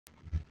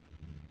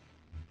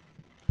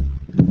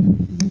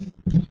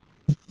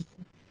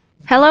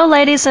Hello,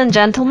 ladies and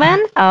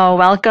gentlemen.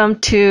 Welcome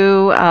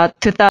to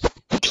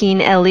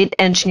 2018 Elite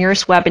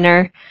Engineers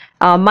webinar.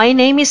 My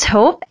name is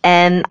Hope,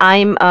 and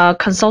I'm a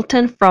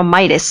consultant from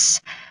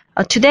MIDAS.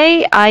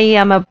 Today, I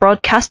am a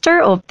broadcaster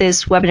of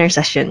this webinar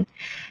session.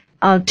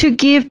 To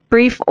give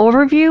brief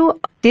overview,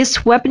 this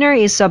webinar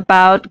is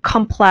about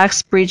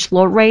complex bridge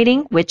load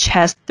rating, which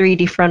has 3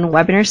 different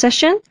webinar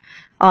sessions.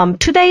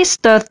 Today is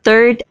the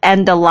third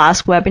and the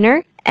last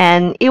webinar,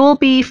 and it will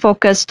be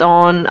focused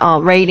on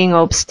rating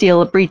of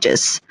steel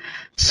bridges.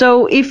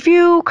 So if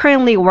you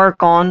currently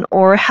work on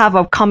or have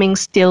upcoming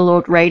steel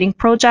load rating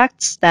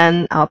projects,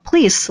 then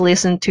please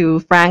listen to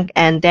Frank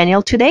and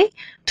Daniel today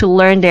to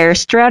learn their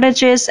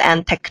strategies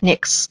and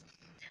techniques.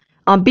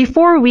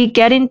 Before we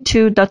get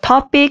into the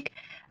topic,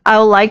 I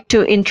would like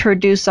to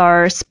introduce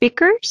our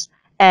speakers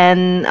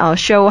and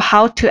show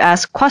how to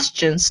ask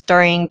questions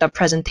during the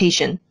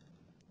presentation.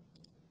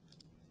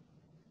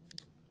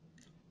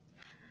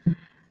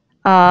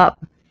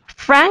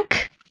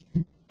 Frank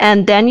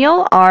and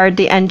Daniel are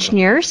the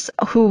engineers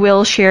who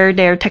will share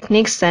their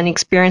techniques and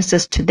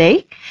experiences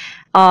today.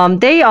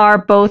 They are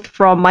both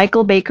from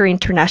Michael Baker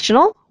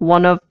International,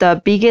 one of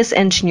the biggest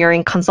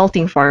engineering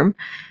consulting firm.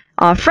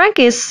 Frank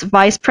is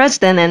Vice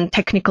President and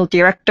Technical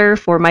Director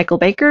for Michael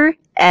Baker,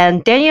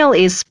 and Daniel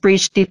is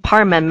Bridge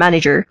Department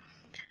Manager.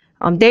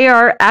 They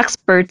are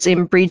experts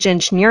in bridge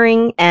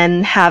engineering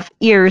and have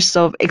years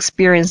of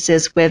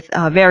experiences with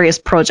various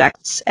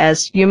projects,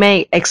 as you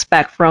may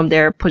expect from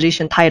their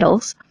position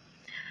titles.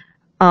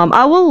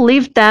 I will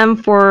leave them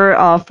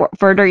for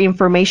further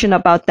information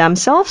about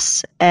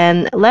themselves,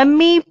 and let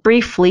me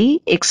briefly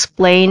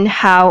explain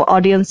how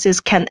audiences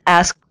can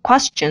ask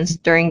questions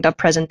during the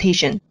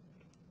presentation.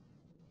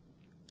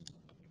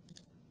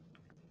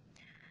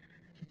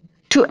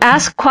 To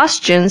ask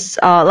questions,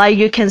 like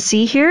you can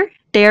see here,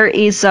 there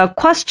is a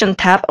question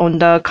tab on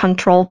the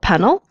control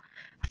panel.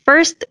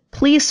 First,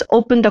 please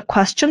open the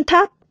question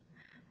tab.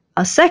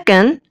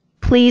 Second,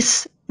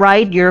 please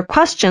write your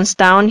questions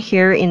down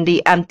here in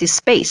the empty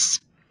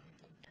space.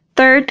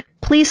 Third,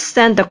 please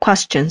send the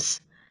questions.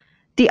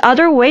 The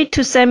other way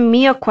to send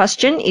me a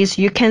question is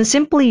you can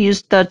simply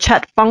use the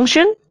chat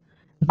function.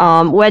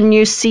 When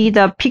you see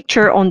the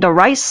picture on the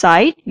right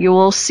side, you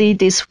will see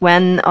this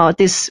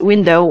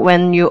window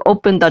when you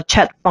open the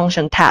chat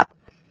function tab.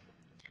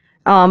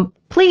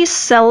 Please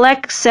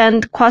select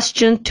send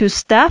question to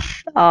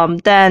staff.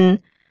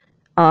 Then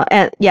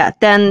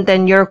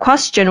your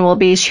question will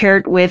be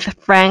shared with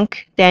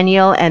Frank,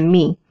 Daniel, and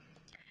me.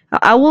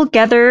 I will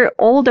gather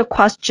all the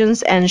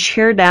questions and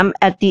share them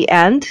at the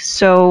end.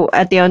 So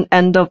at the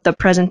end of the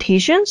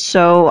presentation,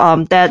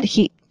 so that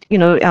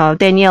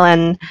Daniel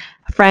and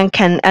Frank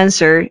can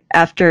answer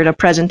after the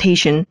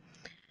presentation.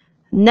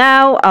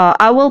 Now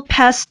I will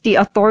pass the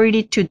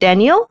authority to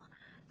Daniel.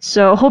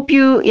 So hope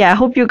you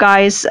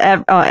guys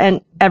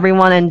and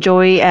everyone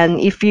enjoy. And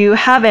if you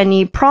have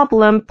any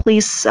problem,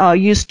 please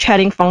use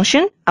chatting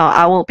function.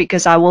 I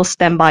will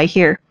stand by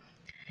here.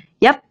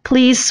 Yep,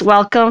 please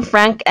welcome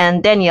Frank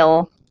and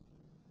Daniel.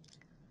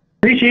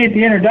 Appreciate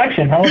the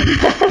introduction, Hope.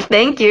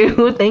 Thank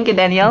you,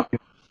 Daniel.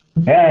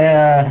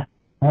 Yeah.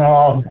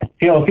 Well,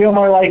 I feel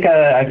more like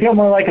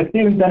a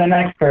student than an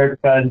expert,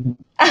 but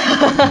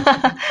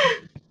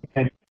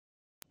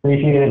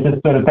appreciate it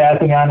just sort of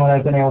passing on what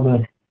I've been able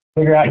to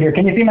figure out here.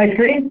 Can you see my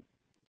screen?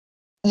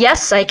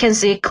 Yes, I can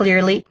see it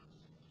clearly.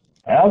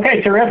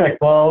 Okay, terrific.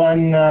 Well,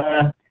 then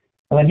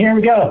here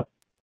we go.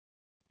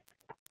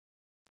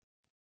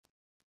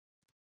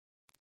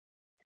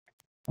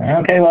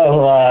 Okay,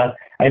 well,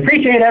 I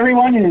appreciate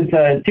everyone who's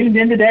tuned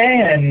in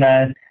today,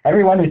 and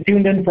everyone who's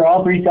tuned in for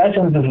all 3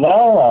 sessions as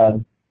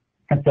well.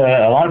 It's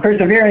a lot of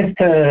perseverance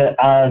to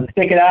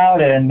stick it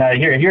out and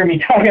hear me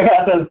talk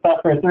about this stuff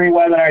for 3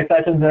 webinar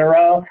sessions in a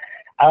row.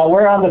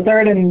 We're on the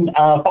 3rd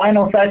and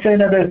final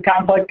session of this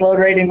complex load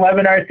rating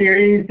webinar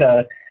series,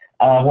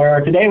 where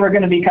today we're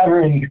going to be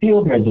covering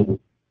steel bridges.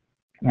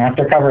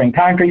 After covering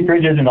concrete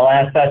bridges in the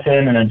last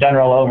session and a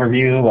general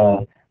overview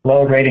of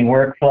load rating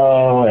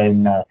workflow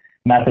and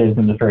methods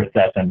in the first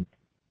session.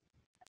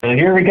 So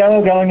here we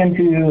go, going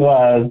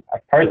into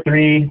part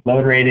 3,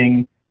 load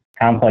rating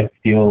complex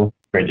steel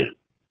bridges.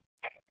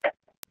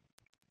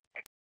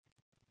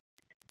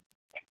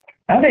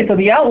 Okay, so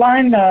the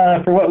outline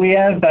for what we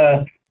have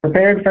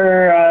prepared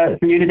for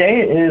you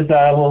today is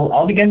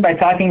I'll begin by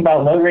talking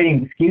about load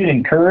rating skewed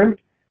and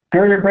curved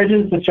girder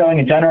bridges, just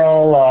showing a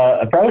general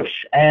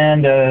approach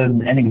and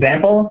an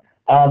example.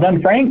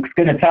 Then Frank's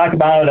going to talk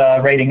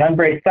about rating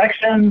unbraced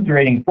sections,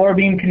 rating floor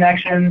beam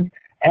connections,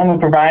 and we'll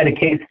provide a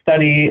case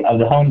study of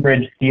the home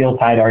bridge steel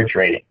tied arch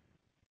rating.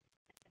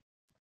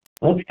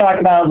 Let's talk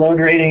about load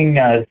rating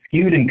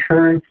skewed and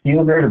curved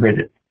steel girder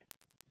bridges.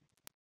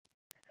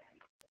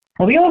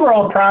 Well, the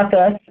overall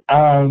process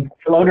for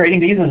load rating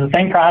these is the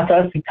same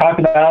process we talked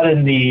about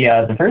in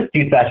the first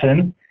 2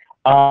 sessions,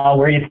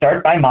 where you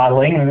start by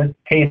modeling. In this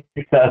case,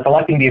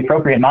 selecting the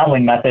appropriate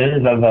modeling method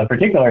is of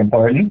particular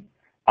importance.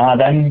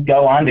 Then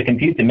go on to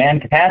compute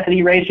demand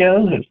capacity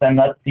ratios, which then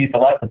lets you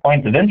select the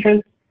points of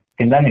interest.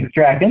 You can then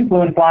extract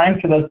influence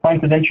lines for those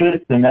points of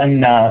interest, and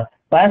then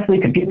lastly,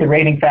 compute the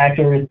rating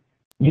factors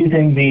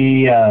using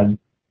the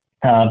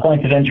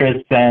points of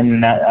interest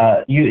and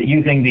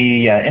using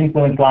the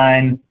influence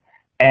lines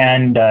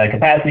and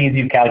capacities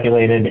you've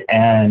calculated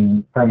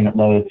and permanent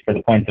loads for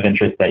the points of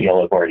interest that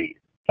you'll have already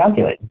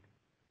calculated.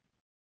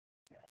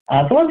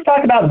 So let's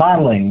talk about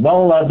modeling.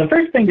 Well, the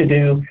first thing to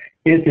do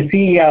is to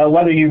see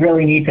whether you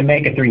really need to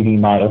make a 3D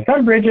model.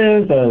 Some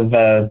bridges of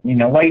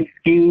light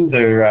skews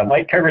or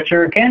light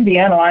curvature can be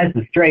analyzed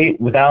as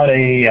straight without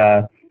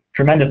a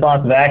tremendous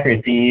loss of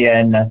accuracy.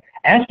 And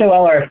AASHTO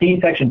LRFD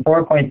section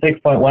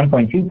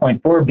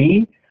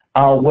 4.6.1.2.4b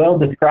will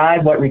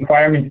describe what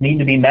requirements need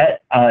to be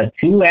met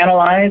to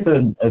analyze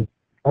a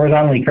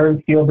horizontally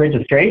curved steel bridge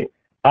as straight.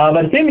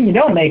 But assuming you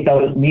don't meet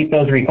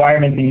those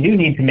requirements and you do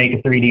need to make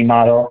a 3D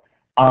model,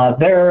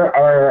 there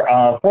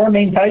are 4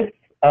 main types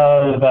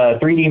of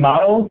 3D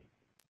models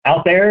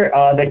out there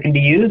that can be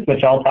used,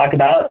 which I'll talk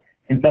about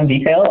in some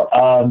detail.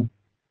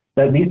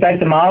 These types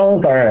of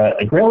models are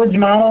a grillage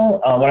model,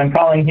 what I'm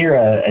calling here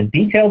a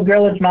detailed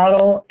grillage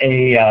model,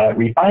 a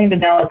refined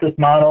analysis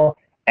model,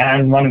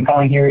 and what I'm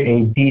calling here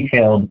a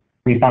detailed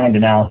refined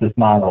analysis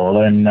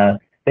model. And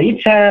they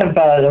each have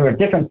there are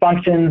different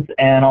functions,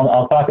 and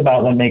I'll talk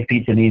about what makes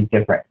each of these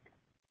different.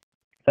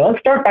 So let's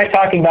start by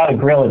talking about a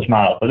grillage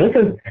model. So this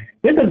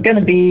is going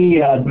to be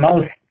the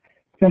most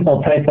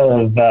simple type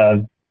of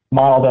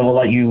model that will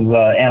let you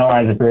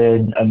analyze a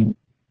grid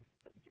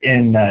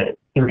in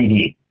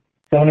 3D.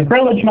 So in a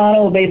grillage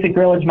model, a basic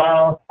grillage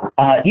model,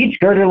 each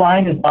girder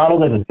line is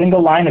modeled as a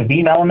single line of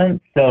beam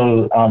elements.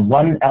 So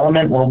one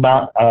element will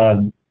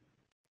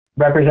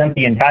represent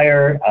the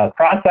entire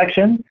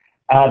cross-section.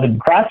 The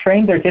cross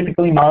frames are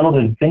typically modeled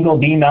as single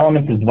beam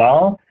elements as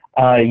well,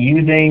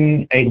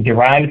 using a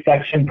derived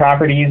section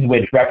properties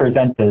which would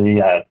represent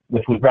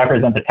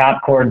the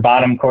top chord,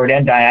 bottom chord,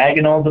 and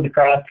diagonals of the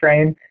cross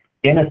frame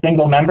in a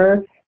single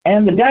member.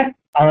 And the deck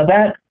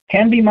that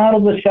can be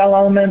modeled with shell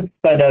elements,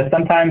 but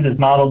sometimes is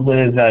modeled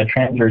with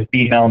transverse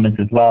beam elements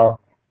as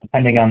well,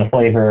 depending on the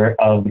flavor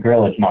of the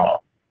grillage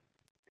model.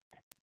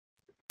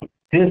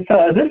 This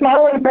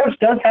modeling approach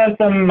does have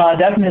some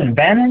definite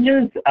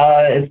advantages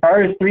as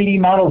far as 3D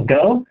models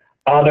go.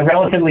 They're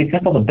relatively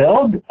simple to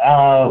build.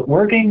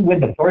 Working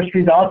with the force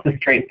results is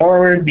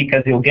straightforward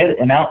because you'll get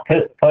an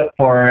output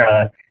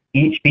for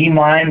each beam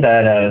line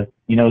that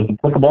is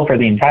applicable for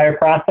the entire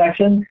cross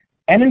section.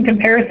 And in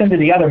comparison to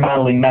the other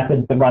modeling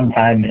methods, the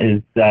runtime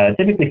is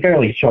typically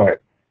fairly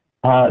short.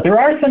 There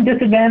are some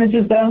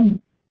disadvantages, though.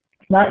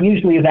 It's not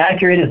usually as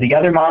accurate as the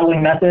other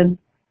modeling methods.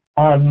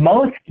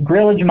 Most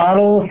grillage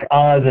models,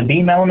 the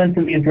beam elements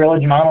in these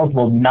grillage models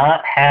will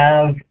not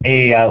have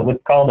a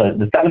what's called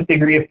the 7th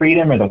degree of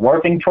freedom or the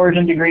warping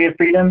torsion degree of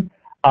freedom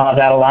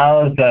that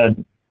allows the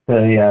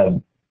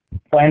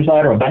flange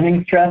lateral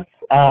bending stress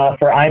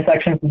for I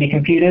sections to be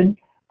computed.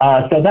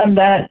 So then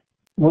that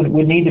would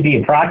need to be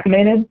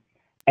approximated.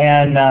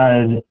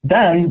 And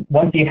then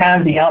once you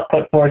have the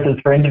output forces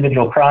for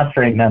individual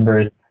cross-frame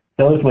members,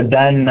 those would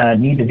then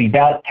need to be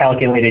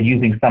calculated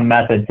using some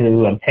method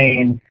to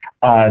obtain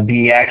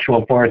the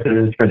actual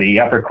forces for the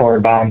upper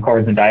chord, bottom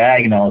chords, and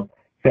diagonals.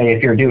 Say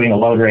if you're doing a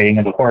load rating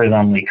of a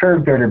horizontally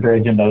curved girder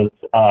bridge, and those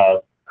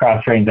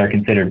cross frames are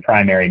considered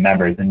primary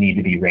members and need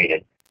to be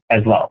rated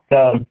as well.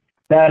 So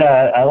that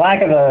a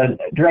lack of a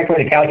direct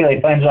way to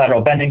calculate flange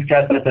lateral bending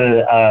stress is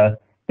a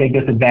big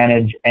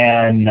disadvantage,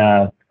 and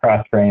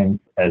cross frames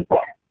as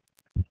well.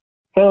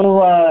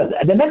 So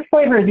the next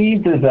flavor of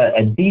these is what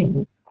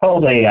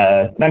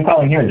I'm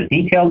calling here is a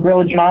detailed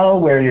grillage model,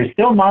 where you're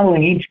still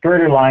modeling each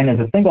girder line as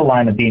a single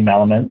line of beam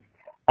elements,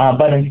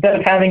 but instead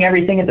of having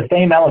everything at the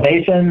same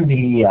elevation,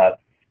 the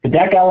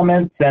deck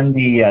elements and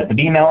the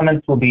beam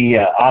elements will be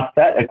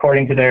offset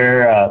according to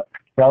their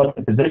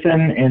relative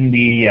position in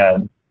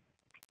the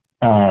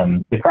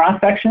cross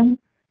section.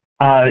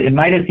 In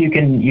MIDAS, you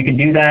can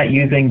do that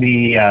using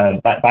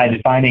by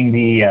defining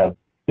the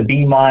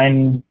beam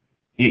line.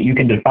 You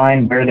can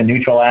define where the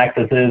neutral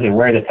axis is or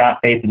where the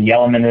top face of the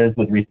element is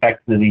with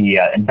respect to the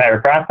entire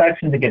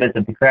cross-section to get it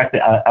to the correct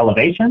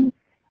elevation.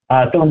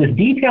 So in this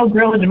detailed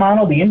grillage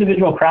model, the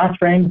individual cross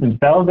frames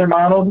themselves are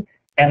modeled,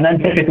 and then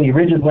typically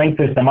rigid links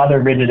or some other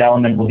rigid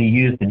element will be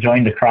used to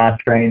join the cross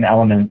frame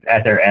elements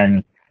at their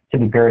ends to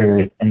the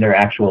girders in their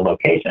actual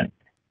location.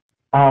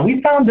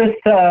 We found this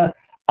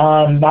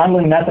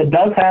modeling method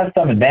does have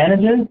some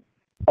advantages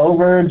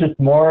over just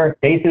more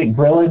basic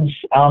grillage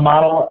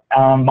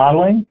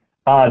modeling.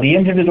 The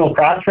individual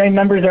cross frame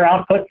members are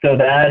output, so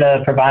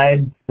that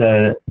provides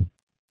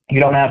you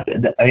don't have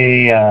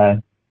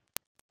a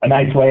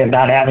nice way of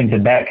not having to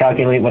back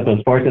calculate what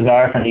those forces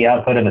are from the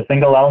output of a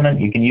single element.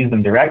 You can use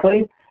them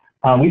directly.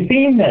 We've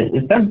seen that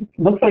it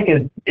looks like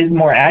it is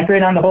more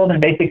accurate on the whole than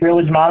basic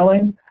grillage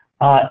modeling.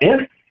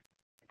 If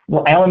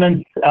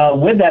elements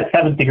with that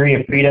 7th degree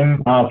of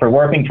freedom for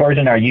warping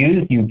torsion are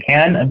used, you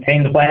can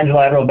obtain the flange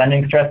lateral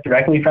bending stress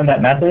directly from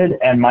that method,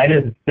 and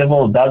MIDAS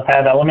Civil does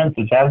have elements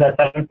which have that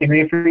 7th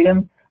degree of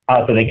freedom,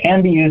 so they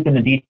can be used in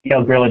the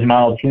detailed grillage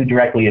model to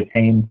directly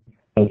obtain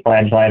those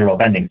flange lateral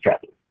bending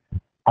stresses.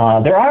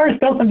 There are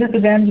still some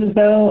disadvantages,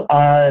 though.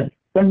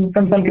 from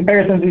some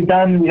comparisons we've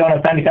done, we don't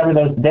have time to cover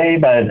those today,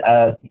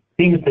 but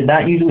seems to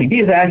not usually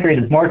be as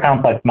accurate as more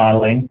complex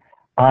modeling.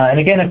 And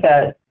again, if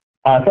that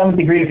 7th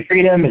degree of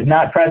freedom is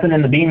not present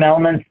in the beam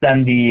elements,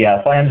 then the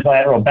flange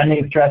lateral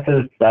bending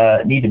stresses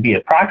need to be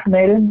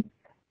approximated.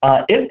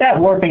 If that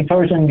warping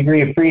torsion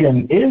degree of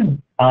freedom is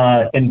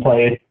in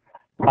place,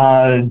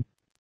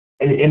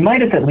 in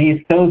MIDAS at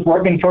least, those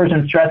warping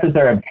torsion stresses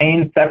are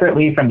obtained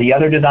separately from the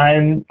other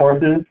design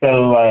forces.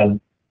 So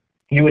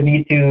you would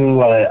need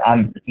to,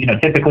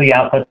 typically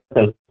output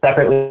those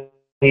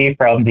separately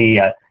from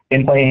the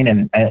in-plane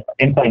and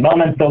in-plane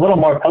moments. So a little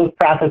more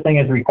post-processing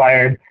is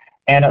required.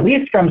 And at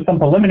least from some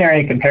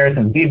preliminary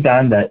comparisons we've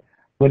done, that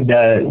would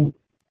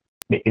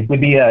it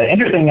would be an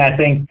interesting, I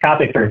think,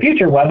 topic for a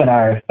future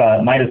webinar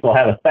if MIDAS will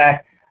have a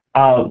spec.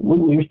 What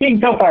we're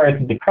seeing so far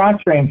is the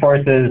cross-frame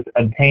forces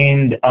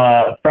obtained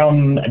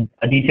from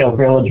a detailed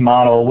grillage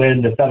model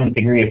with the 7th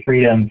degree of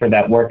freedom for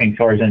that warping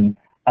torsion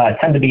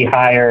tend to be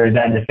higher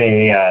than if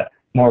a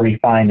more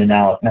refined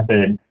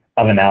method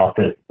of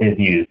analysis is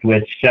used,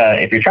 which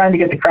if you're trying to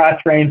get the cross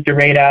frames to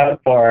rate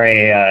out for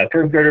a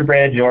curved girder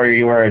bridge, or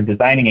you are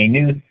designing a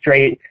new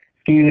straight,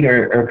 skewed,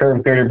 or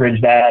curved girder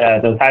bridge,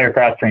 that those higher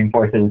cross frame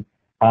forces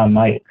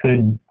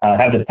could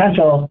have the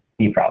potential to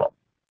be a problem.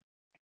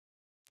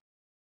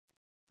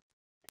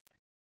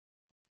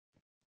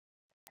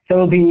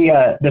 So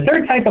the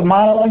third type of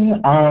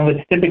modeling, which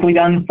is typically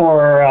done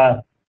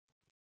for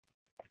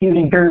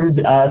using curved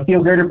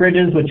steel girder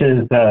bridges, which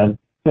is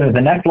sort of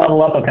the next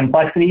level up of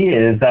complexity,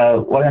 is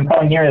what I'm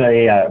calling here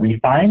a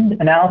refined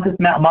analysis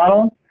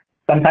model.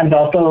 Sometimes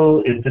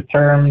also is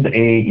termed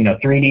a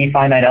 3D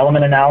finite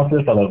element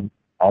analysis, although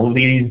all of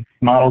these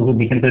models would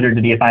be considered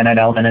to be a finite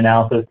element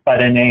analysis.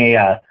 But in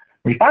a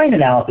refined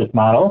analysis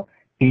model,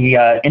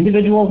 the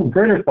individual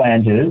girder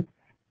flanges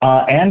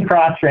and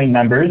cross-frame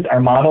members are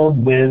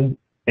modeled with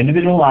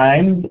individual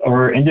lines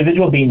or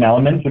individual beam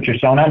elements, which are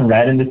shown on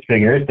red in this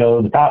figure.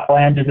 So the top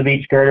flanges of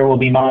each girder will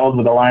be modeled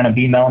with a line of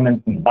beam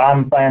elements, and the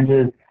bottom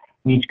flanges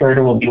of each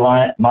girder will be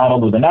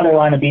modeled with another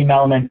line of beam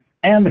elements,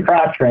 and the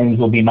cross frames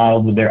will be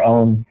modeled with their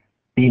own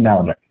beam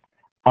elements.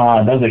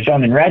 Those are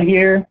shown in red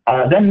here.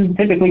 Then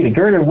typically the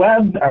girder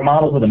webs are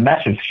modeled with a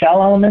mesh of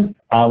shell elements,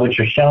 which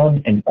are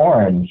shown in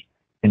orange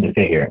in the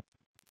figure,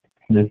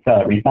 this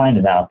refined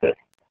analysis.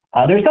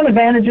 There's some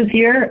advantages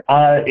here.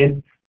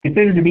 It's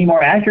considered to be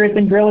more accurate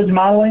than grillage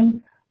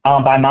modeling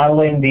by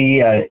modeling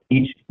the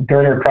each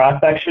girder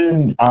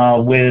cross-section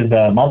with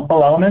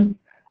multiple elements.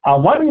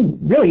 One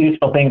really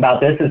useful thing about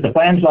this is the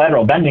flange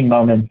lateral bending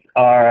moments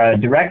are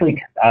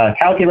directly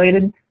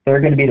calculated. They're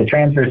going to be the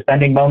transverse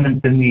bending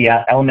moments in the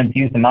elements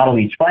used to model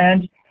each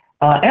flange.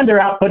 And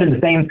they're output in the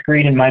same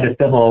screen in MIDAS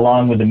Civil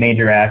along with the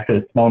major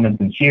axis moments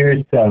and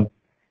shears. So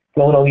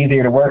it's a little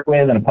easier to work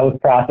with in a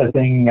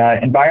post-processing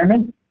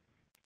environment.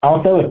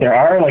 Also, if there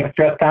are like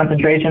stress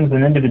concentrations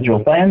in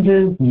individual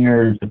flanges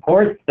near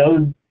supports,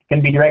 those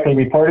can be directly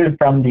reported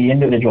from the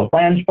individual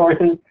flange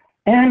forces.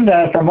 And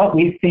from what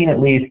we've seen, at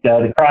least,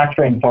 the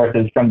cross-frame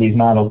forces from these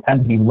models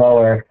tend to be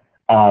lower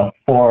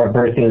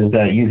versus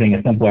using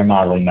a simpler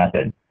modeling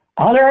method.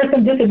 There are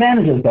some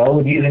disadvantages, though,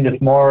 with using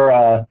this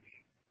more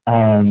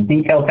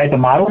detailed type of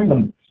modeling.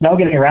 The snow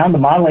getting around the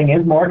modeling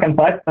is more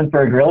complex than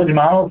for a grillage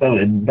model, so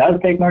it does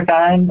take more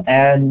time.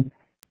 And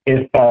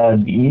if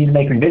you need to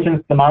make revisions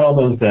to the model,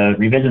 those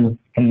revisions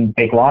can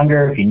take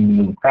longer if you need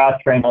to move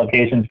cross-frame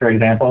locations, for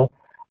example.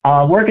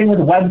 Working with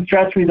web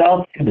stress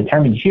results to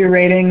determine shear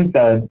ratings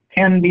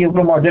can be a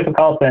little more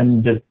difficult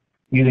than just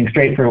using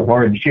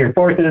straightforward shear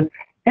forces.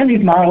 And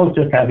these models,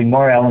 just having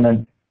more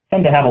elements,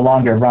 tend to have a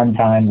longer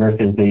runtime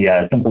versus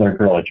the simpler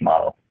grillage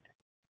model.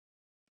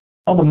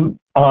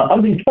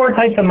 Of these four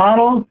types of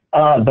models,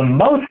 the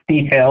most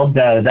detailed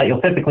that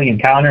you'll typically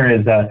encounter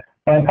is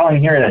what I'm calling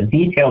here a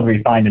detailed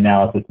refined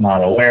analysis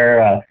model,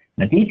 where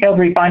in a detailed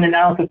refined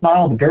analysis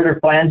model, the girder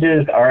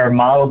flanges are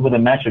modeled with a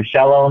mesh of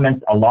shell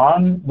elements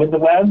along with the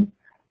web.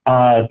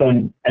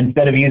 So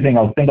instead of using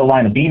a single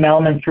line of beam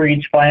elements for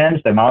each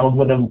flange, they're modeled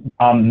with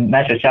a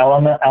mesh of shell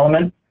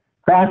elements.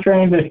 Cross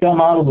frames are still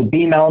modeled with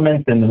beam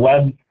elements, and the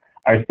webs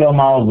are still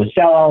modeled with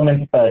shell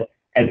elements, but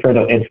it's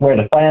where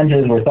the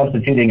flanges, we're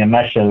substituting a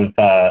mesh of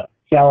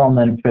shell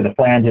elements for the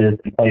flanges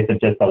in place of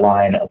just a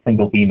line of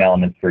single beam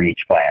elements for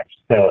each flange.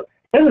 So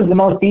this is the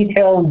most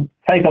detailed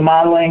type of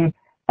modeling.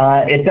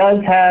 It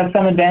does have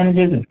some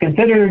advantages. It's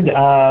considered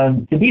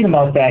to be the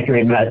most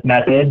accurate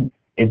method.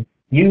 It's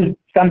used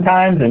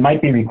sometimes and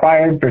might be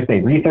required for, say,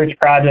 research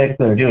projects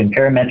that are doing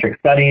parametric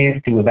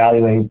studies to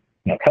evaluate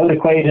code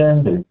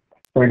equations, or,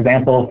 for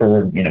example,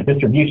 for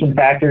distribution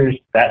factors,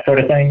 that sort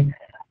of thing.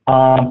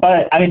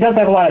 But I mean, it does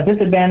have a lot of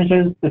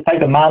disadvantages. This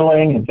type of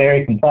modeling is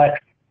very complex,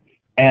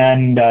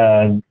 and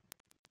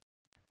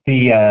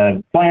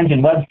the flange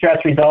and web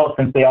stress results,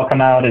 since they all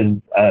come out as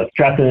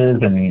stresses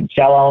and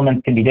shell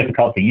elements, can be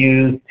difficult to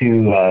use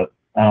to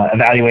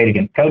evaluate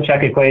against code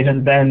check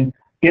equations. Then,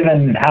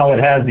 given how it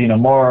has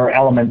more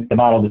elements to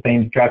model the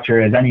same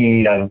structure as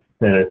any of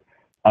the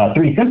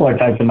three simpler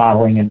types of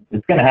modeling,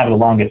 it's going to have the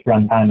longest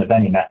runtime of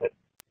any method.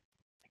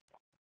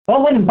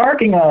 Well, when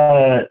embarking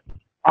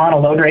on a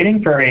load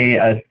rating for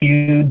a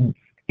skewed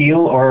steel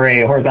or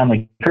a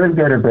horizontally curved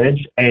girder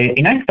bridge, a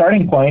nice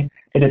starting point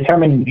to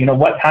determine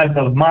what type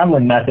of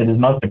modeling method is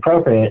most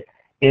appropriate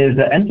is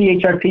the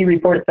NCHRP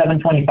Report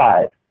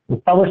 725. It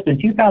was published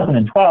in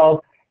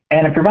 2012,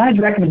 and it provides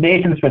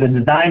recommendations for the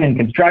design and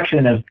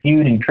construction of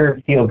skewed and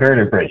curved steel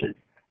girder bridges.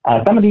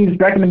 Some of these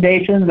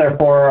recommendations are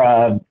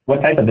for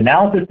what type of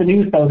analysis to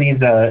do, so these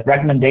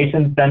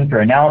recommendations then for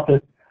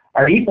analysis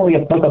are equally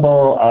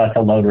applicable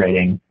to load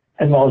rating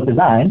as well as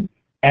design.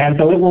 And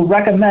so it will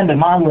recommend a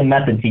modeling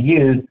method to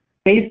use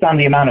based on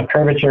the amount of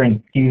curvature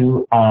and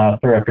skew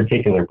for a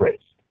particular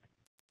bridge.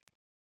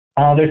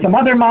 There's some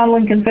other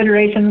modeling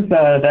considerations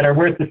that are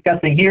worth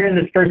discussing here in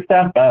this first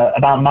step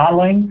about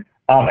modeling.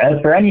 As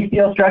for any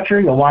steel structure,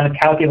 you'll want to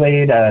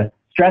calculate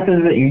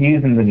stresses that you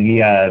use in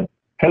the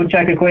code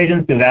check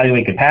equations to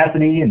evaluate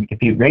capacity and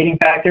compute rating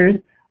factors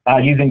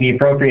using the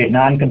appropriate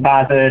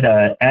non-composite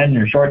N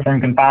or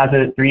short-term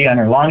composite, 3N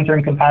or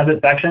long-term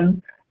composite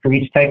sections for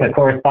each type of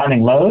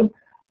corresponding load.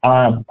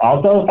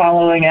 Also,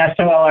 following AASHTO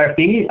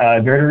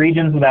LRC, girder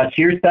regions without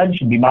shear studs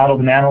should be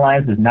modeled and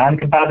analyzed as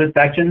non-composite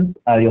sections.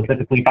 You'll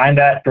typically find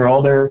that for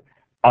older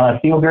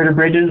steel girder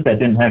bridges that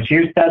didn't have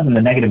shear studs in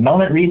the negative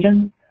moment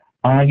region.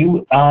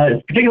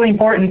 It's particularly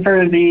important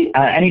for the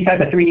any type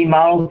of 3D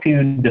model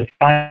to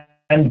define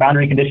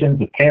boundary conditions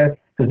with care,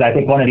 because I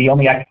think one of the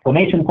only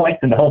exclamation points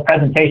in the whole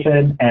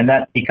presentation, and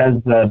that's because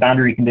the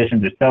boundary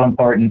conditions are so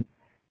important.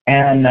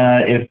 And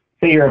if,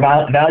 say, you're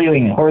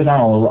evaluating a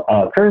horizontal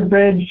curved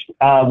bridge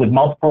with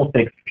multiple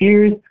fixed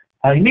piers,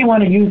 you may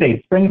want to use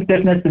a spring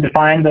stiffness to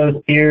define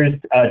those piers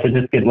to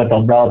just get what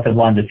the relative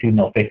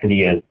longitudinal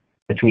fixity is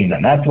between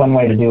them. That's one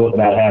way to do it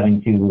without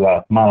having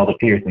to model the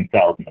piers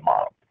themselves in the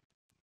model.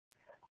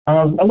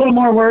 A little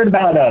more word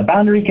about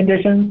boundary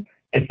conditions.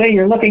 If, say,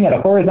 you're looking at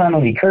a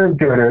horizontally curved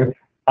girder,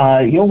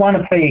 you'll want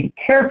to pay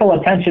careful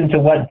attention to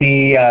what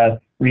the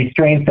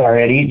restraints are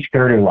at each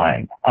girder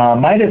line.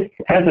 MIDAS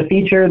has a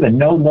feature, the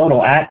node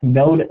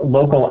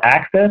local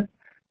axis,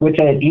 which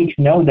at each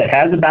node that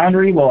has a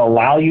boundary will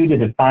allow you to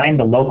define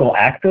the local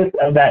axis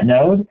of that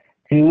node.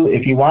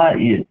 If you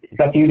want, it's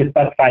up to you to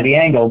specify the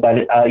angle,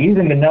 but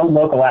using the node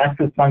local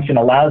axis function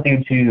allows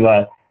you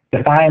to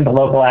define the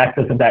local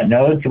axis of that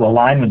node to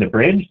align with the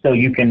bridge, so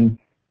you can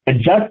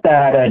adjust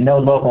that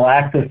node local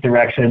axis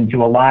direction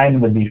to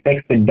align with the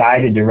fixed and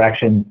guided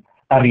direction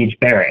of each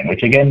bearing,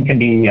 which again can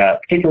be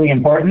particularly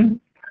important.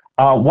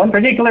 One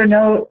particular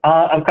note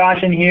of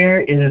caution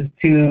here is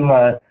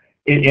to,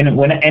 in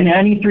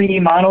any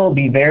 3D model,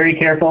 be very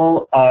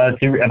careful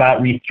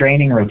about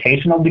restraining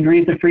rotational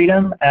degrees of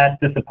freedom at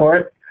the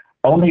support.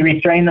 Only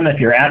restrain them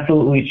if you're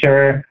absolutely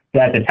sure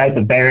that the type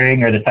of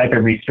bearing or the type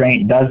of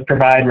restraint does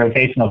provide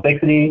rotational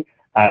fixity.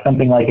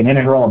 Something like an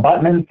integral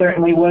abutment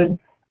certainly would.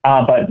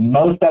 But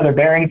most other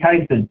bearing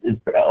types,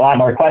 it's a lot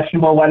more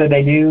questionable whether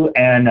they do.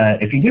 And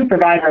if you do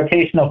provide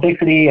rotational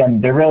fixity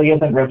and there really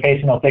isn't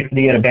rotational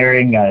fixity at a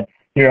bearing,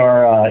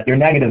 your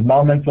negative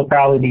moments will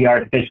probably be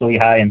artificially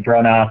high and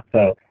thrown off.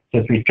 So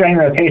just restrain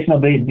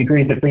rotational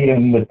degrees of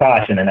freedom with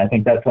caution. And I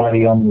think that's one of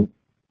the only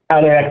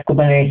other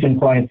exclamation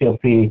points you'll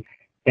see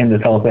in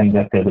this whole thing,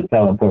 just because it's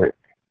so important.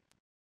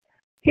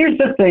 Here's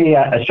just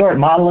a short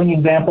modeling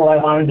example I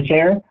wanted to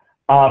share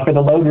for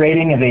the load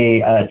rating of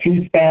a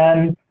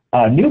two-span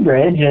new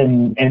bridge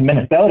in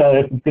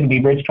Minnesota. This is going to be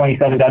Bridge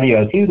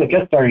 27W02 that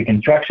just started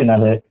construction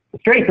of it. It's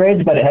a straight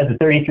bridge, but it has a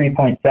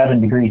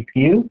 33.7 degree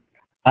skew.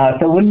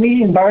 So when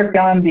we embarked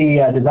on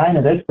the design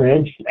of this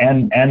bridge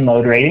and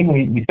load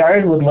rating, we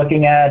started with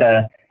looking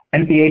at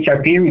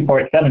NCHRP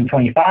Report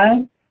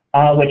 725,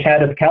 which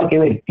had a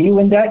calculated skew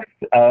index,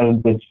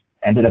 which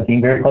ended up being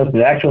very close to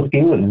the actual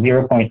skew, it was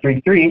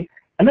 0.33.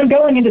 And then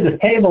going into this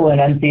table in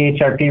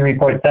NCHRP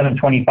Report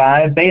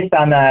 725, based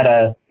on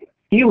that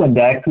skew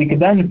index, we could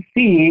then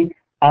see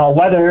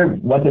whether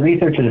what the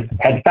researchers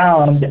had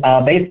found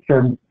based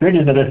for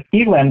bridges of the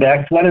skew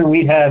index, whether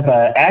we'd have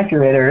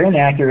accurate or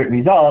inaccurate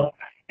results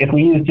if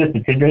we use just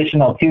a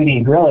traditional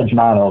 2D grillage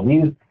model.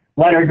 These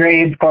letter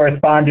grades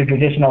correspond to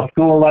traditional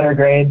school letter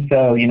grades,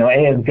 so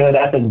A is good,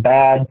 F is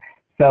bad.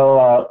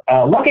 So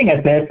looking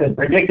at this, it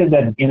predicted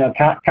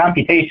that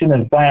computation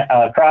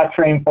of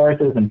cross-frame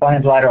forces and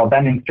flange lateral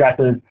bending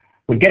stresses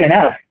would get an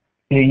F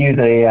to use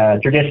a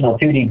traditional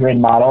 2D grid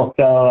model.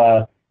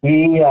 So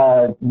we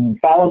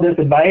followed this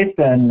advice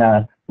and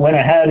went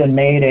ahead and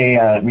made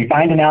a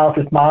refined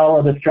analysis model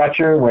of the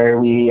structure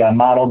where we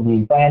modeled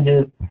the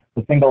flanges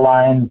with single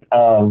lines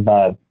of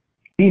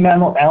beam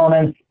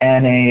elements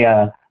and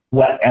the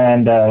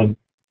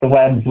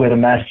webs with a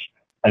mesh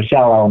of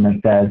shell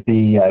elements, as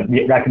the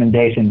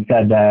recommendation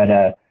said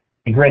that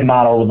the grid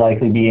model would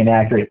likely be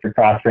inaccurate for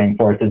cross-frame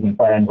forces and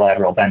flange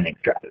lateral bending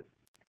stresses.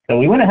 So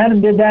we went ahead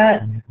and did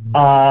that.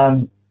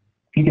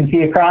 You can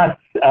see across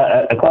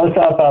a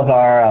close-up of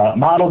our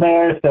model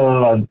there.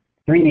 So a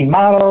 3D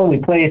model, we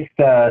placed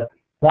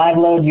live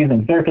load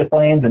using surface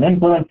lanes and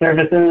influence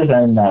surfaces,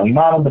 and we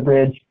modeled the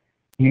bridge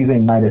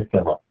using MIDAS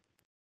Civil.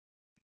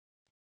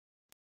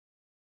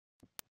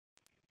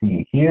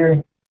 See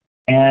here.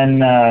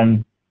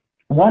 And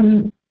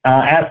one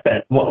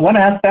one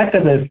aspect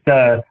of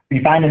this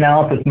refined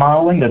analysis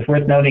modeling that's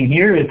worth noting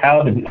here is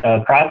how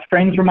the cross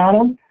frames were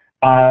modeled.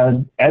 As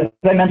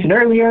I mentioned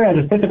earlier, as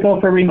is typical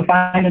for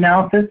refined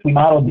analysis, we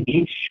modeled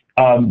each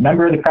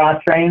member of the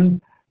cross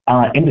frames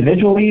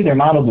individually. They're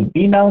modeled with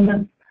beam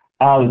elements.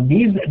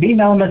 These beam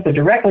elements are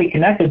directly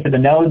connected to the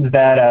nodes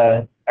that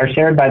are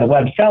shared by the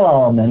web shell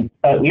elements,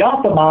 but we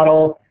also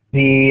model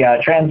the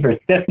transverse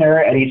stiffener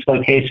at each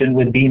location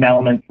with beam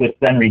elements, which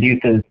then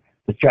reduces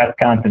the stress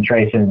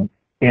concentration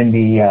in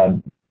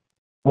the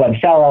web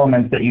shell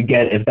elements that you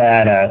get if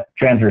that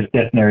transverse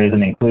stiffener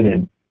isn't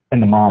included in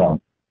the model.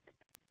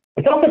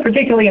 It's also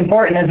particularly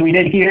important, as we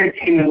did here,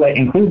 to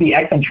include the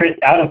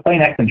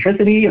out-of-plane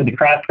eccentricity of the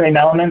cross-frame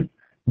elements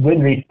with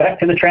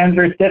respect to the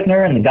transverse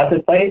stiffener and the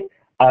gusset plate.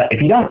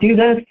 If you don't do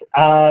this,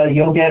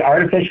 you'll get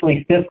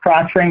artificially stiff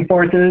cross-frame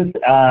forces,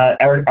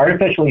 or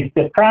artificially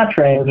stiff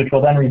cross-frames, which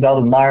will then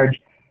result in large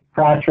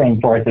cross-frame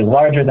forces,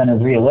 larger than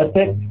is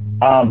realistic.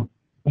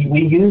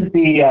 We use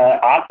the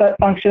offset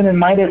function in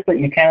MIDAS that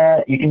you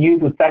can use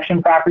with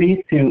section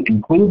properties to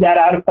include that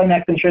out-of-plane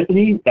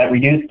eccentricity that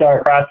reduced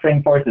our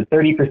cross-frame forces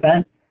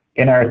 30%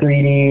 in our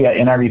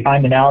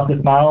refined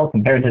analysis model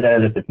compared to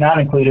that if it's not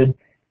included.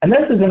 And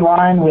this is in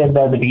line with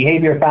the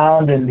behavior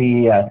found in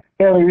the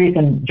fairly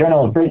recent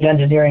Journal of Bridge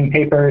Engineering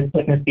paper,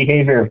 Stiffness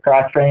Behavior of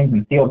Cross Frames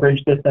and Steel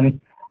Bridge Systems,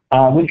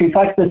 which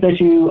reflects this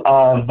issue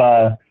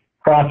of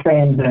cross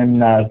frames and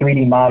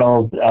 3D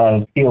models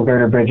of steel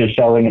girder bridges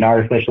showing an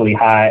artificially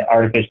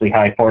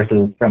high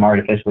forces from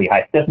artificially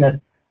high stiffness.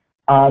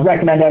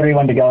 Recommend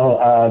everyone to go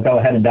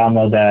ahead and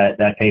download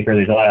that paper.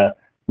 There's a lot of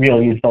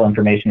real useful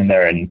information in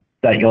there, and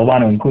that you'll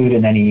want to include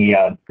in any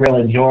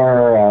grillage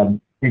or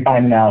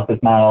refined analysis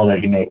model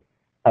that you make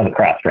of the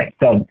cross frame.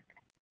 So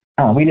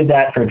we did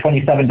that for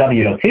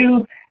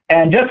 27W02,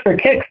 and just for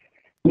kicks,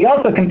 we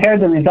also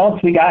compared the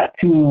results we got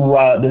to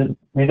the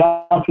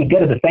results we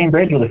get of the same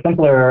bridge with a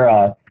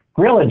simpler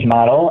grillage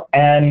model.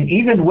 And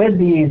even with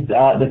these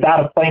this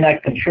out-of-plane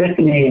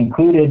eccentricity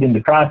included in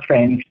the cross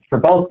frames for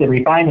both the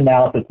refined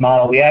analysis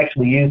model we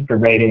actually used for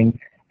rating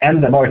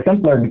and the more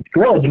simpler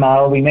grillage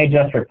model we made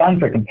just for fun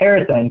for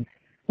comparison,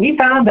 we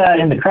found that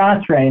in the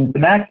cross frames, the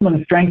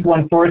maximum strength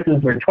one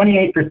forces were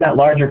 28%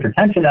 larger for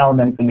tension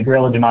elements in the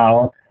grillage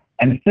model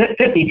and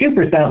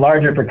 52%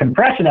 larger for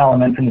compression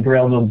elements in the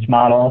grillage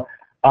model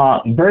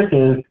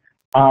versus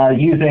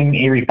using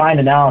a refined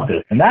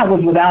analysis. And that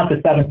was without the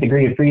 7th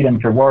degree of freedom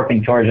for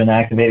warping torsion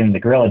activated in the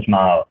grillage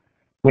model.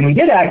 When we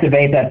did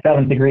activate that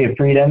 7th degree of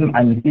freedom,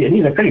 and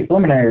these are pretty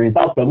preliminary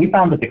results, but we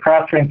found that the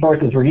cross-frame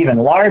forces were even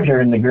larger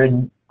in the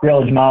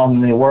grillage model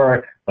than they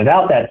were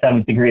without that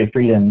 7th degree of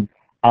freedom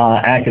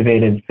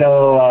activated.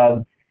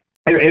 So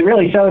it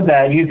really showed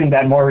that using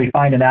that more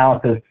refined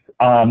analysis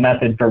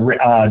method for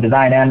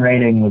design and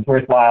rating was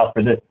worthwhile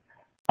for this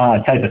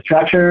type of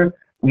structure.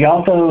 We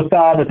also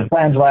saw that the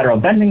flange lateral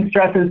bending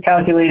stresses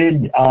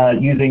calculated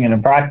using an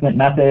approximate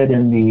method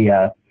in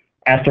the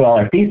ASTRO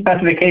LRC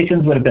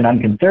specifications would have been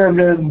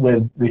unconservative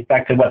with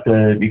respect to what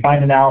the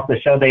refined analysis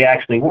showed they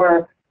actually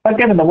were. But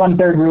given the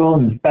 1/3 rule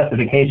and the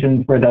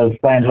specifications where those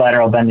flange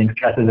lateral bending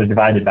stresses are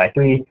divided by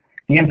 3,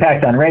 the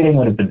impact on rating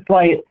would have been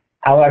slight.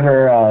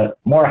 However, a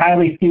more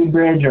highly skewed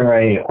bridge or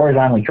a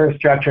horizontally curved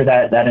structure,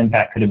 that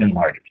impact could have been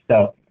larger.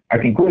 So our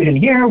conclusion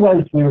here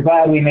was we were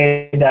glad we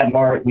made that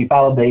more, we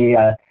followed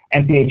the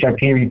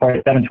NCHRP report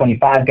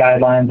 725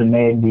 guidelines and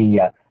made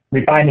the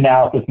refined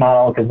analysis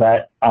model because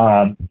that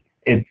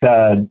its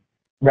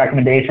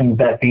recommendations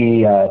that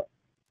the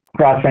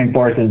cross-frame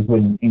forces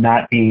would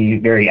not be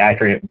very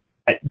accurate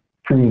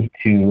proved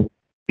to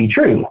be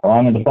true,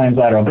 along with the flange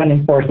lateral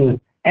bending forces,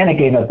 and it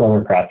gave us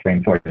lower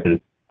cross-frame forces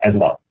as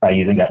well by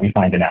using that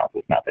refined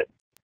analysis method.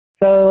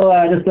 So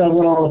just a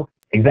little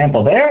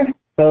example there.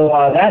 So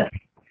that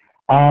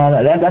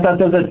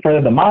does it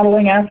for the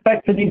modeling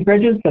aspect of these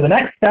bridges. So the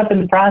next step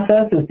in the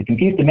process is to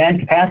compute demand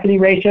capacity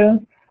ratios.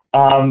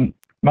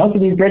 Most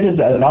of these bridges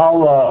are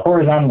all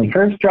horizontally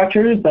curved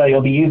structures.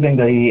 You'll be using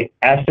the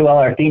ASTRO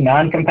LRC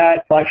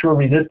non-compact flexural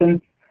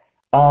resistance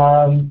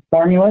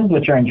formulas,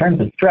 which are in terms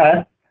of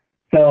stress.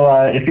 So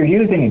if you're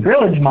using a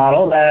grillage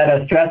model,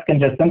 that stress can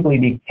just simply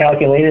be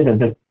calculated as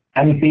just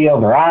MC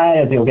over I,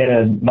 as you'll get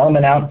a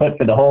moment output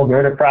for the whole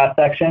girder cross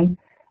section,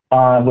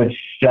 which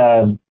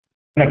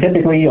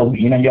typically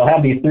you'll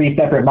have these 3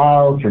 separate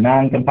models for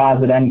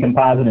non-composite,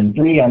 N-composite, and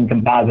 3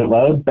 uncomposite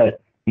loads, but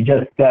you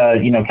just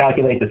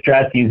calculate the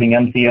stress using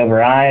MC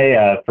over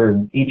I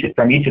from each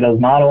of those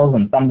models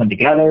and sum them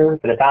together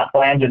for the top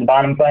flange and the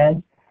bottom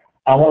flange.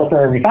 Well,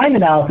 for a refined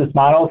analysis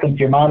model, since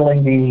you're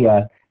modeling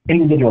the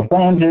individual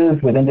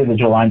flanges with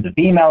individual lines of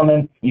beam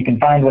elements, you can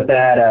find what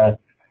that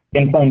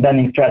in-plane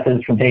bending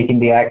stresses from taking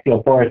the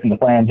axial force in the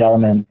flange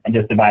element and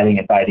just dividing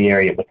it by the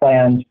area of the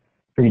flange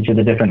for each of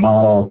the different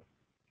models.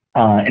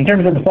 In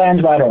terms of the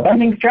flange lateral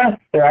bending stress,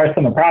 there are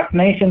some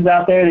approximations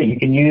out there that you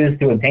can use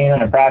to obtain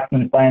an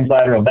approximate flange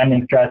lateral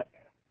bending stress.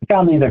 We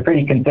found these are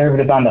pretty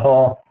conservative on the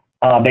whole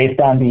based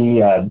on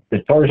the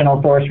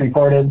torsional force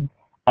reported.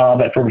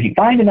 But for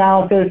refined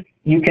analysis,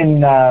 you can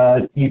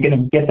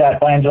get that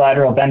flange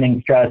lateral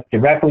bending stress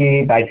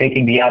directly by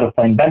taking the out of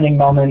plane bending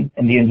moment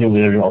in the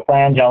individual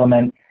flange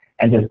element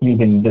and just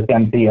using this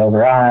MC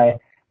over I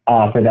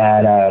for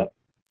that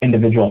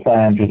individual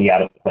flange or the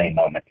out of plane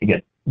moment to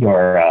get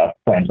your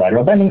flange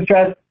lateral bending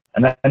stress.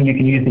 And then you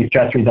can use these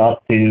stress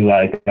results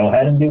to go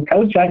ahead and do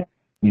code check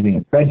using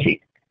a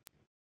spreadsheet.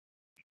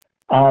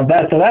 So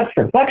that's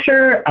for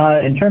flexure.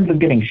 In terms of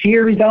getting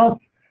shear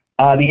results,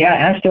 the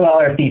AASHTO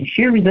LRC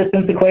shear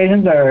resistance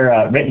equations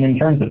are written in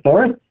terms of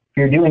force. If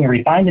you're doing a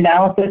refined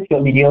analysis,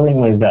 you'll be dealing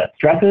with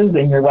stresses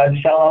in your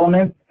wedge shell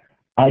elements.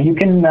 You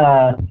can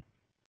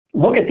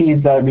look at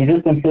these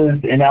resistances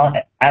in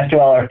AASHTO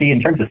LRC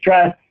in terms of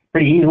stress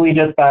pretty easily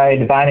just by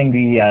dividing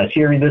the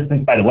shear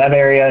resistance by the web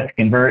area to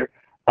convert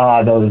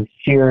those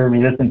shear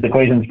resistance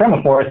equations from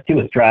a force to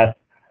a stress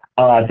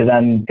to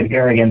then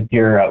compare against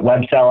your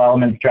web shell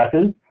element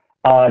stresses.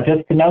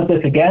 Just to note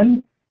this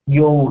again,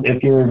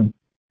 if you're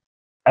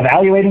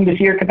evaluating the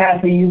shear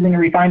capacity using a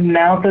refined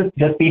analysis,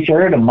 just be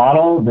sure to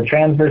model the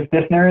transverse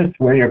stiffeners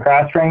where your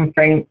cross frames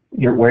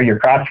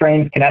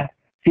connect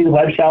to the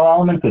web shell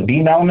elements with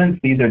beam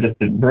elements. These are just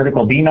the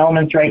vertical beam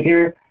elements right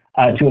here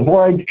to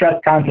avoid stress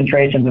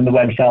concentrations in the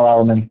web shell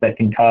elements that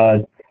can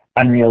cause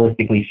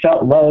unrealistically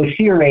low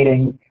shear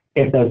ratings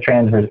if those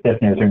transverse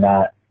stiffeners are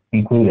not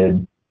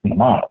included in the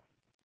model.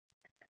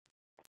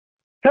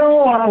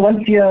 So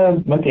once you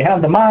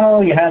have the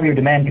model, you have your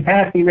demand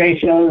capacity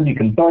ratios. You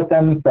can sort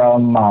them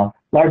from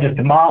largest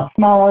to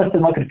smallest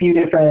and look at a few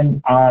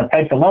different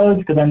types of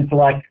loads to then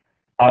select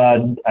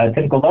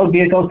typical load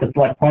vehicles to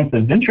select points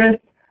of interest.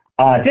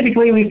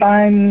 Typically, we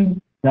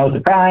find, no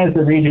surprise,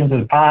 the regions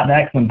of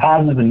maximum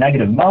positive and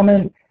negative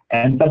moment,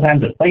 and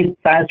sometimes the plate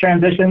size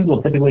transitions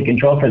will typically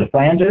control for the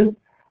flanges.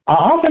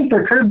 Often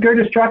for curved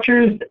girder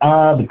structures,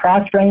 the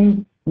cross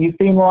frames you've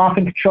seen will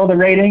often control the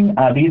rating.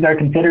 These are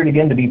considered,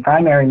 again, to be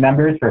primary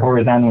members for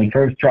horizontally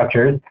curved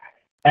structures.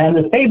 And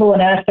this table in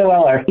AASHTO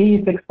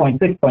LRC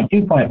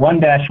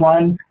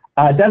 6.6.2.1-1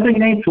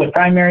 designates what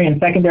primary and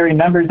secondary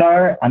members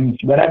are.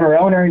 Whatever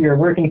owner you're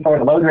working for,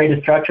 the load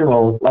rated structure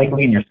will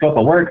likely in your scope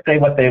of work say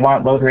what they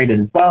want load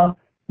rated as well.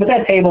 But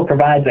that table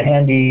provides a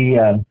handy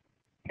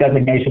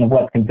designation of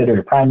what's considered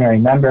a primary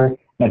member.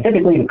 Now,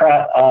 typically, the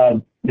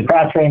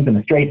cross frames and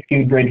the straight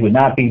skewed bridge would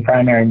not be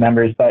primary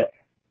members, but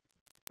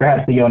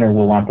perhaps the owner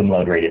will want them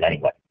load rated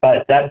anyway.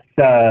 But that's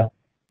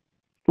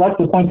select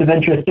the points of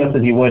interest just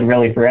as you would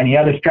really for any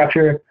other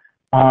structure.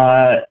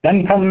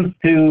 Then comes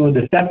to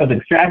the step of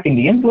extracting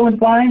the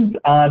influence lines.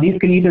 These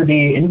can either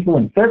be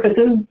influence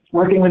surfaces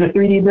working with a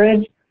 3D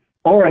bridge,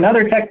 or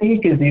another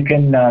technique is you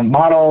can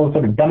model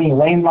sort of dummy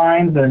lane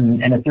lines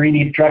in a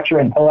 3D structure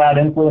and pull out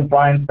influence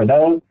lines for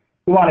those.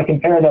 We want to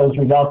compare those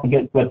results to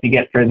get what you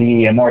get for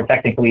the more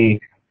technically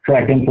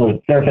correct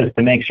influence surface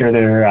to make sure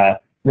they're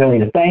really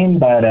the same,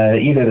 but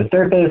either the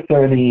surface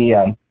or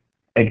the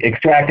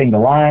extracting the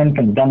line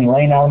from the dummy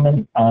lane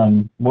element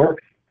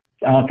works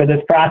for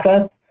this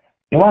process.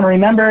 You want to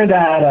remember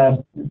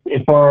that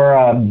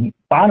for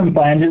bottom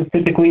flanges,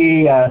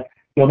 typically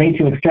you'll need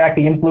to extract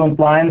the influence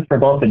lines for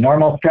both the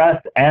normal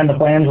stress and the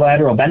flange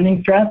lateral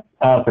bending stress.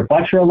 For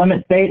flexural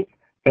limit states,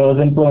 those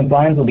influence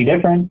lines will be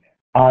different.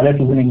 This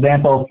is an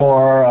example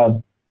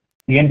for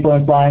the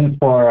influence lines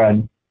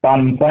for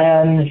bottom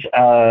flange,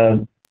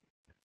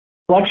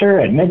 flexure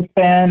at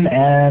midspan,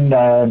 and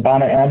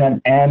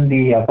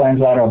the flange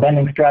lateral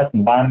bending stress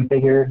and bottom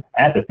figure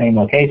at the same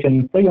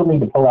location. So you'll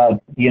need to pull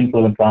out the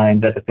influence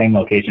lines at the same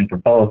location for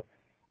both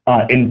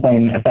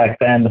in-plane effects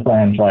and the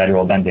flange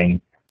lateral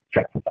bending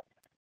stress effects.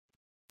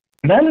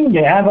 Then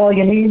you have all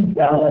you need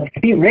to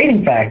compute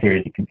rating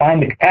factors. You can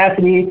find the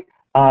capacity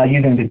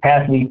using the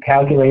capacity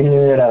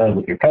calculated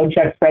with your code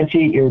check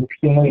spreadsheet you're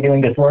presumably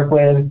doing this work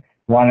with. You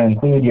want to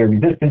include your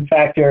resistance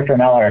factor from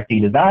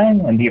LRC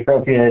design and the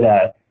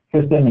appropriate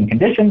system and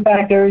condition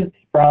factors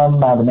from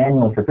the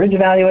manual for bridge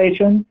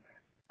evaluation.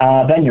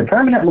 Then your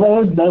permanent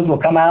loads, those will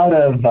come out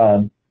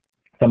of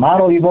the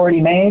model you've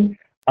already made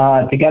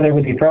together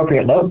with the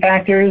appropriate load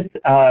factors.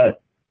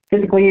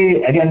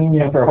 Typically,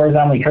 again, for a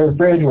horizontally curved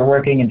bridge, we're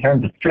working in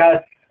terms of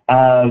stress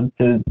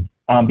to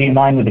be in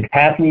line with the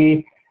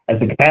capacity, as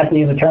the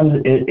capacity is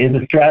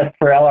a stress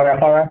for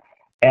LRFR.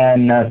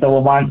 And so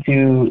we'll want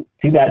to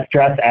that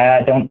stress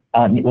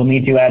we'll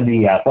need to add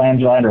the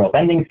flange lateral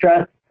bending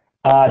stress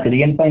to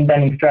the in-plane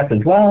bending stress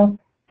as well.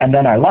 And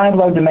then our live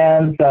load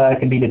demands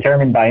can be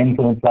determined by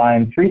influence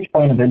lines for each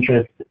point of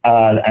interest,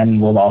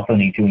 and we'll also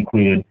need to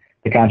include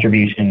the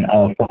contribution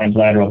of flange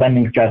lateral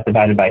bending stress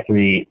divided by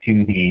 3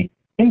 to the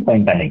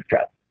in-plane bending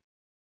stress.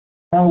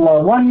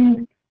 Now,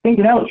 one thing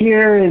to note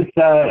here is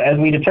as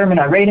we determine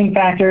our rating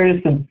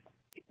factors, since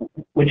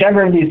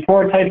whichever of these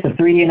 4 types of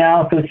 3D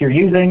analysis you're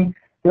using,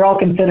 they're all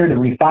considered a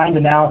refined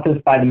analysis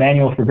by the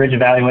manual for bridge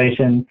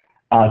evaluation.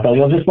 So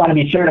you'll just want to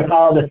be sure to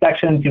follow this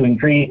section to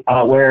increase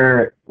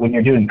when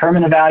you're doing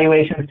permanent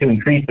evaluations, to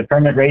increase the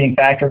permanent rating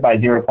factor by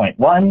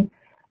 0.1,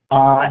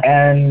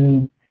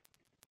 and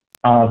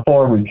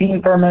for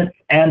routine permits,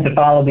 and to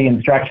follow the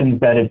instructions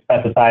that it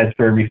specifies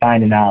for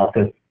refined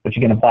analysis, which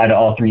you can apply to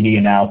all 3D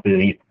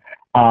analyses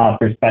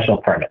for special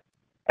permits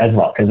as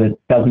well, because it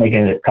does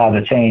cause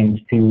a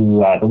change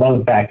to the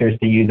load factors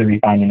to use a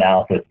refined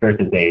analysis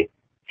versus a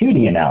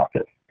 2D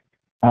analysis.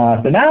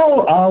 So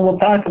now we'll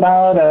talk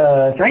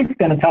about, Frank's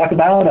going to talk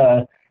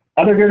about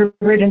other girder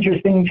bridge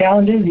interesting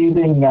challenges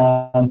using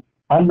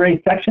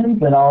unbraced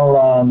sections, and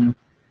I'll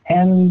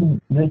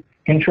hand this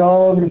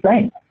control over to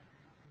Frank.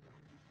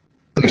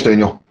 Thanks,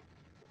 Daniel.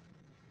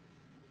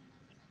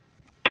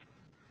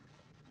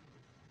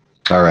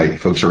 All right,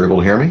 folks are able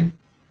to hear me?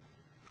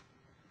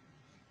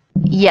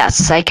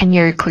 Yes, I can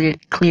hear you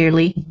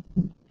clearly.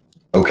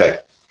 Okay.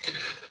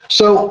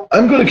 So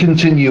I'm going to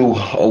continue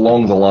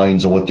along the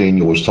lines of what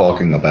Daniel was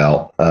talking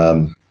about,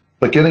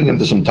 but getting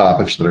into some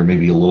topics that are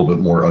maybe a little bit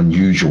more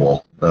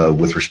unusual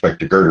with respect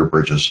to girder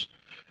bridges,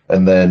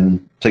 and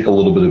then take a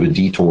little bit of a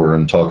detour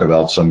and talk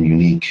about some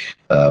unique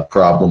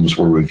problems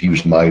where we've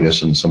used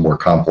MIDAS and some more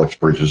complex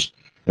bridges,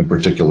 in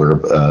particular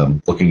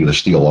looking at a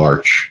steel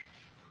arch.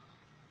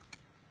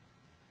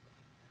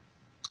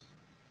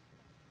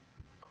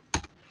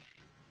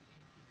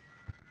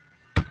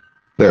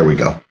 There we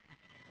go.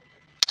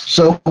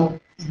 So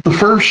the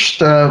first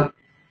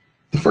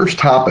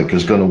topic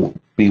is going to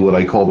be what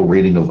I call the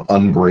rating of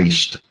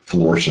unbraced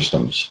floor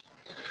systems.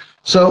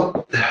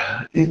 So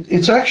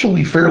it's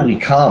actually fairly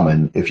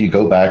common if you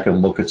go back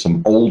and look at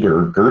some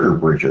older girder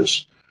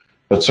bridges,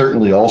 but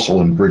certainly also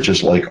in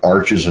bridges like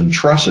arches and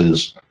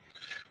trusses,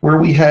 where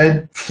we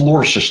had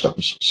floor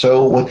systems.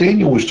 So what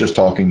Daniel was just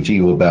talking to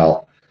you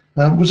about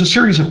was a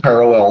series of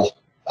parallel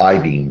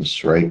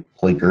I-beams, right?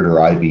 Plate girder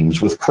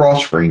I-beams with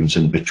cross frames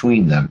in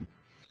between them.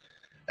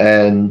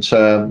 And,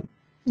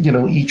 you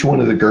know, each one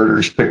of the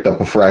girders picked up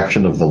a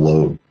fraction of the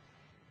load.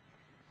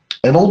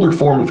 An older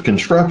form of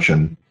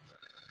construction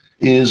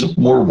is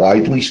more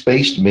widely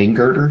spaced main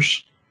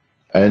girders.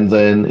 And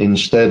then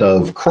instead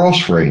of cross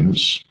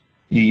frames,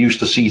 you used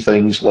to see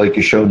things like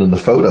is shown in the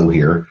photo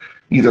here,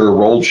 either a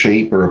rolled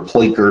shape or a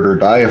plate girder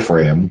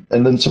diaphragm,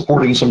 and then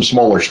supporting some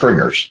smaller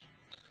stringers.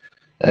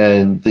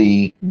 And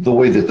the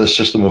way that this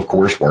system, of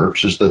course,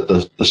 works is that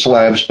the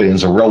slab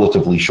spans a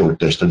relatively short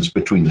distance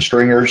between the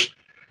stringers.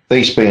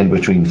 They span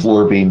between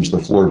floor beams. The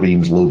floor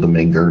beams load the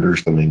main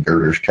girders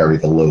carry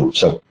the load.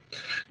 So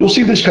you'll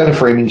see this kind of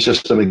framing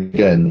system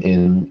again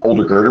in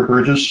older girder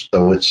bridges,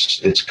 though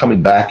it's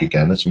coming back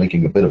again. It's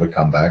making a bit of a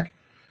comeback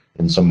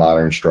in some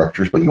modern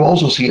structures, but you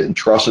also see it in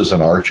trusses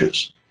and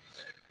arches.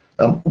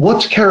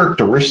 What's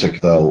characteristic,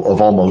 though, of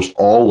almost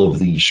all of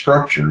these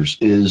structures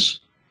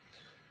is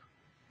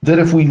that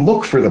if we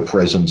look for the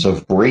presence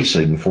of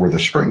bracing for the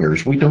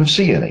stringers, we don't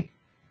see any,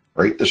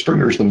 right? The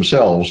stringers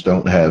themselves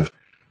don't have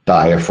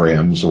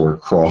diaphragms or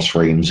cross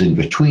frames in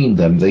between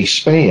them. They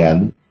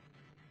span,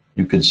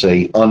 you could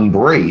say,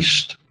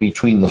 unbraced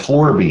between the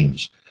floor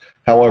beams.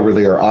 However,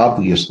 they are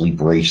obviously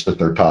braced at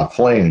their top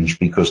flange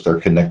because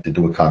they're connected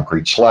to a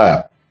concrete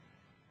slab.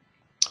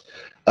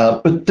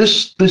 But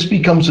this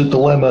becomes a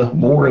dilemma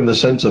more in the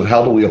sense of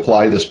how do we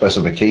apply the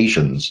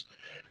specifications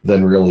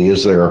than really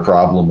is there a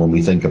problem when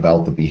we think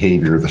about the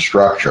behavior of the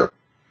structure.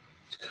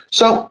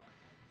 So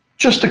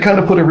just to kind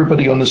of put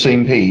everybody on the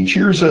same page,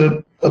 here's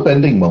a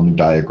bending moment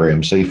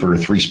diagram, say for a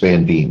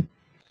 3-span beam.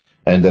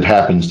 And that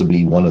happens to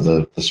be one of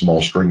the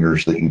small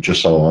stringers that you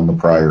just saw on the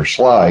prior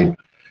slide.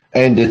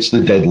 And it's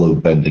the dead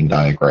load bending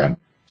diagram.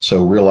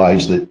 So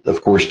realize that,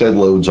 of course, dead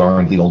loads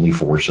aren't the only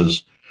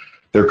forces.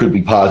 There could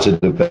be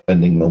positive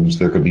bending moments.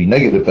 There could be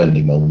negative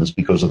bending moments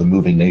because of the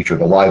moving nature of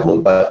the live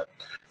load. But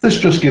this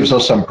just gives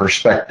us some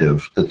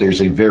perspective that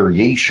there's a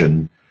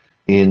variation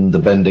in the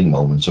bending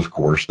moments, of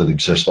course, that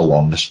exist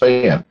along the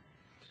span.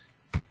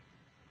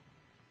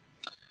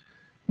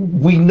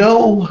 We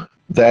know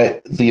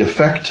that the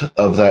effect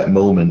of that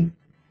moment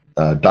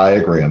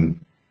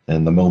diagram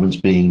and the moments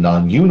being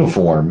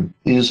non-uniform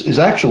is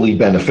actually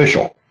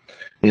beneficial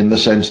in the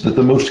sense that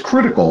the most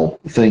critical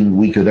thing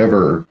we could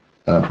ever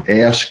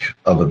ask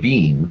of a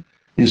beam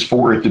is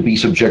for it to be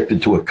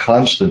subjected to a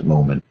constant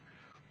moment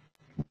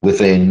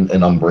within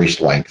an unbraced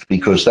length,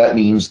 because that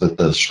means that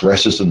the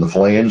stresses in the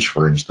flange,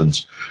 for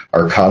instance,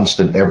 are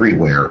constant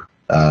everywhere.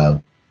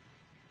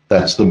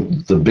 That's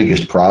the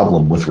biggest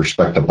problem with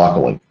respect to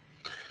buckling.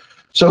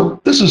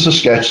 So this is a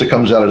sketch that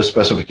comes out of the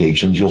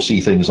specifications. You'll see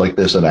things like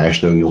this in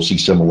AASHTO. You'll see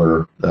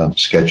similar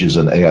sketches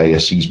in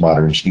AISC's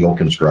modern steel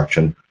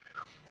construction.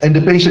 And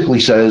it basically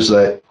says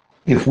that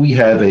if we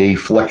have a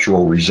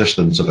flexural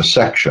resistance of a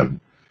section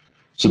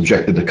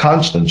subjected to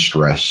constant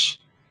stress,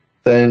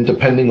 then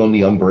depending on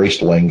the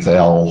unbraced length,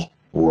 L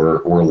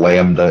or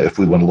lambda, if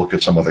we want to look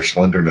at some other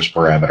slenderness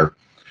parameter,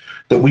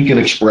 that we can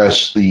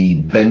express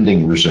the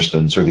bending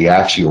resistance or the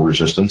axial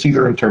resistance,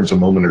 either in terms of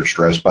moment or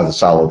stress, by the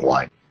solid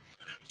line.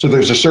 So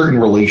there's a certain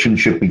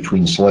relationship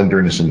between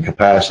slenderness and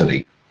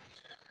capacity.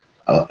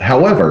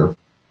 However,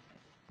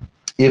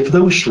 if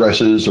those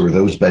stresses or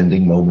those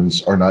bending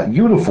moments are not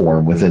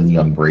uniform within the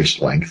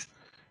unbraced length,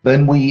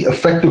 then we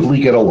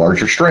effectively get a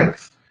larger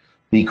strength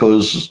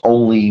because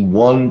only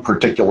one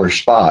particular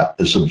spot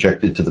is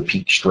subjected to the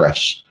peak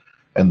stress,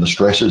 and the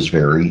stresses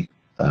vary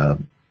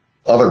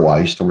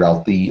otherwise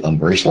throughout the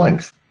unbraced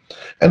length.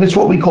 And it's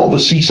what we call the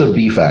C sub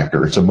B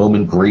factor. It's a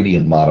moment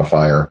gradient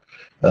modifier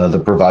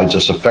that provides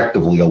us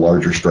effectively a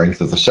larger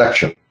strength of the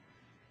section.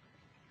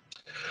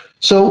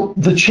 So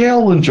the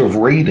challenge of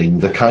rating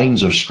the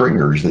kinds of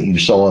stringers that you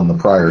saw on the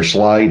prior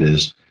slide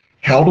is,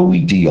 how do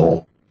we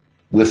deal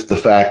with the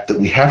fact that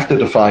we have to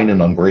define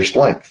an unbraced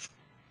length?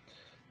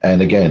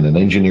 And again, an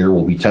engineer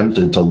will be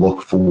tempted to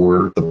look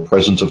for the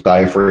presence of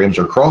diaphragms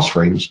or cross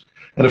frames,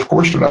 and of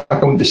course they're not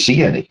going to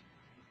see any.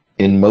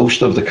 In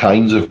most of the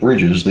kinds of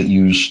bridges that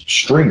use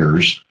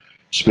stringers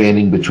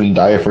spanning between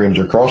diaphragms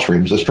or cross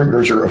frames, the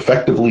stringers are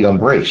effectively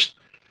unbraced.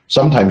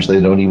 Sometimes they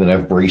don't even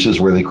have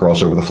braces where they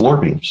cross over the floor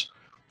beams.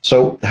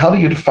 So how do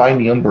you define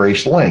the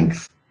unbraced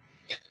length?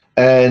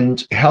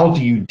 And how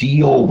do you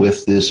deal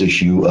with this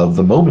issue of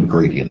the moment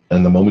gradient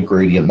and the moment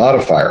gradient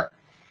modifier?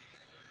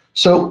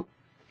 So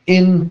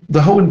in the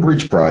Hohen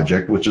Bridge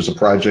project, which is a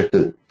project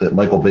that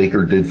Michael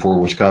Baker did for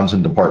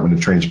Wisconsin Department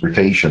of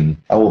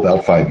Transportation,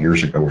 about 5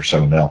 years ago or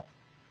so now,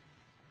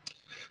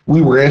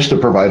 we were asked to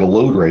provide a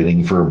load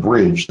rating for a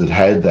bridge that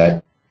had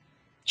that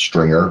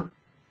stringer,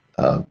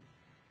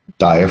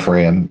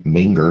 diaphragm,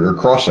 main girder,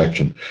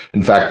 cross-section.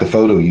 In fact, the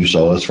photo you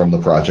saw is from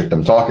the project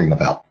I'm talking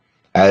about,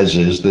 as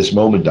is this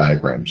moment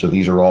diagram. So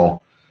these are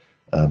all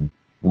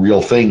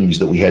real things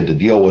that we had to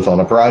deal with on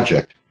a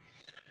project.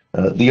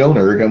 The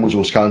owner, again, was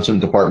Wisconsin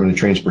Department of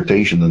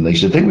Transportation, and they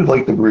said they would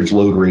like the bridge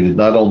load rated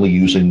not only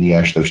using the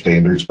AASHTO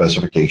standard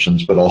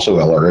specifications, but also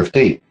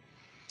LRFD.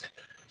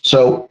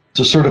 So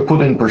to sort of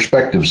put in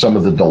perspective some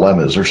of the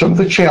dilemmas or some of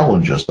the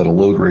challenges that a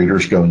load rater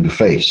is going to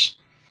face,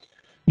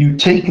 you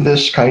take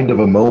this kind of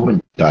a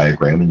moment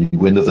diagram and you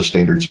go into the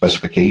standard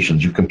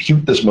specifications, you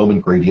compute this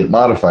moment gradient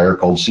modifier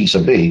called C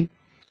sub B,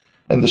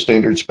 and the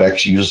standard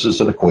specs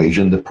uses an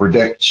equation that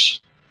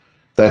predicts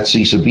that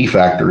C sub B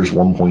factor is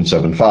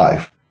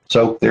 1.75.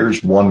 So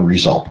there's one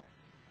result.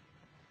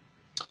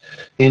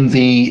 In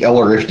the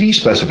LRFD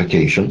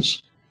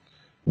specifications,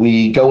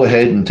 we go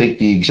ahead and take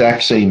the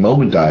exact same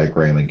moment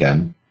diagram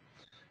again,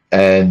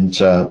 and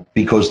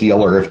because the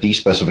LRFD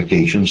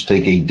specifications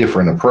take a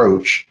different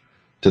approach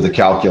to the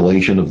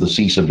calculation of the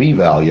C sub B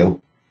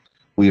value,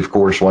 we of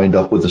course wind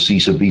up with a C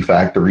sub B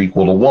factor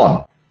equal to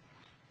 1,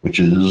 which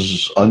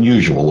is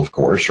unusual, of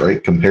course,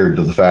 right, compared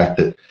to the fact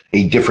that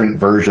a different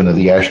version of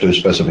the AASHTO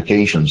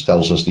specifications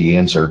tells us the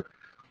answer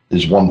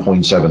is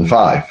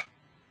 1.75.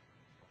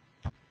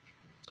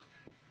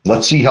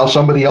 Let's see how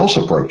somebody else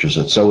approaches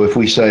it. So if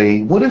we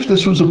say, what if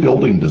this was a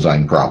building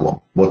design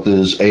problem? What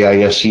does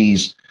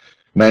AISC's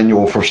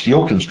Manual for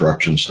Steel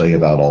Construction say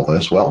about all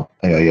this? Well,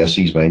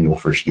 AISC's Manual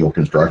for Steel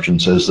Construction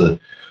says the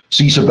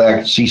C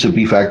sub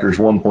B factor is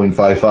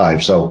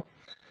 1.55. So,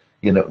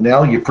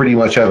 now you pretty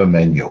much have a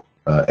menu.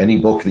 Any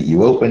book that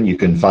you open, you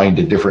can find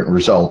a different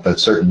result that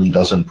certainly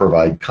doesn't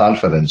provide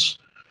confidence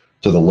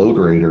to the load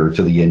rater or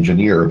to the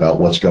engineer about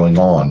what's going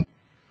on.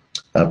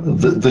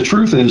 The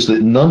truth is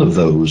that none of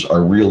those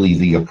are really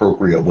the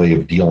appropriate way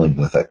of dealing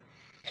with it,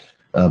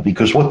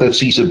 because what that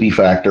C sub B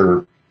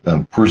factor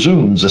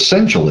presumes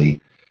essentially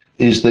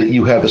is that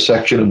you have a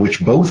section in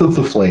which both of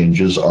the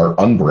flanges are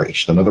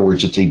unbraced. In other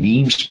words, it's a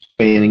beam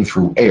spanning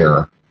through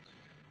air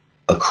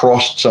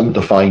across some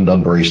defined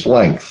unbraced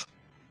length,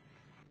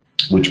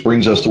 which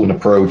brings us to an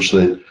approach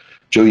that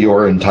Joe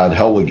Yora and Todd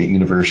Helwig at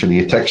University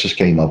of Texas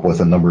came up with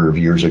a number of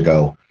years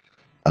ago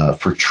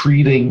for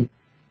treating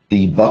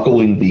the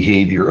buckling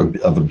behavior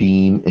of a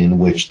beam in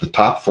which the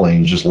top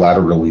flange is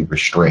laterally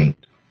restrained.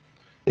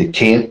 It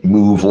can't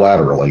move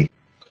laterally,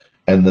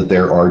 and that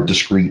there are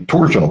discrete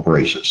torsional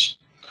braces.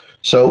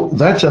 So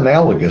that's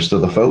analogous to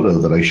the photo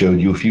that I showed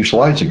you a few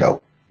slides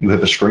ago. You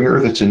have a stringer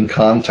that's in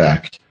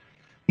contact,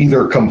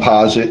 either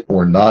composite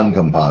or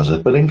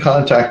non-composite, but in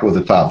contact with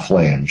the top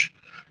flange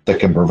that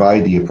can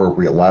provide the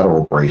appropriate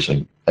lateral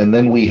bracing. And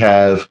then we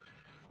have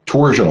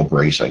torsional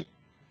bracing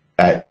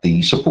at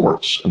the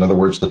supports. In other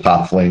words, the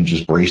top flange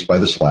is braced by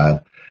the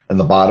slab, and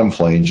the bottom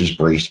flange is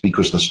braced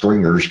because the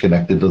stringer is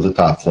connected to the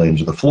top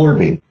flange of the floor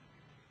beam.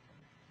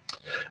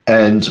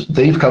 And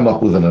they've come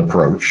up with an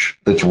approach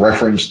that's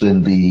referenced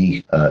in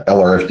the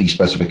LRFD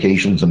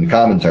specifications and the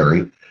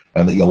commentary,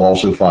 and that you'll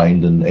also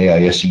find in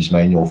AISC's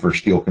Manual for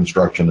Steel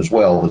Construction as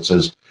well, that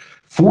says,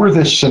 for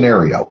this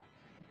scenario,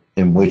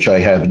 in which I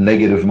have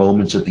negative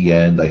moments at the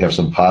end, I have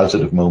some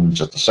positive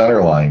moments at the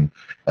center line,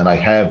 and I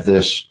have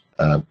this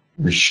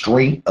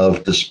restraint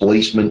of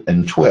displacement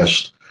and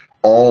twist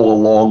all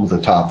along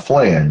the top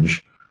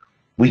flange,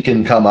 we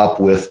can come up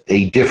with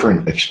a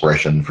different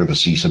expression for the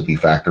C sub B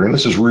factor, and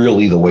this is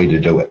really the way to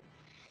do it.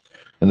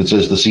 And it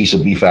says the C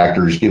sub B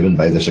factor is given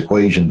by this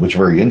equation, which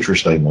very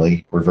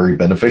interestingly, or very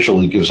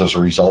beneficially, gives us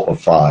a result of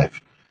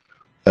 5,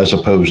 as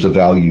opposed to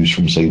values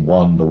from, say,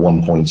 1 to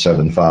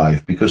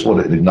 1.75, because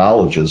what it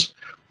acknowledges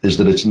is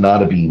that it's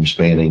not a beam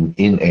spanning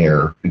in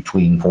air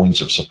between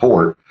points of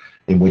support,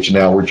 in which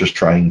now we're just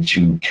trying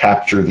to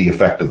capture the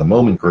effect of the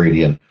moment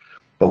gradient,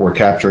 but we're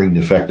capturing the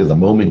effect of the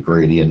moment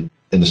gradient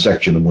in the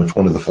section in which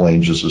one of the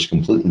flanges is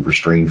completely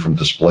restrained from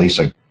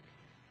displacing.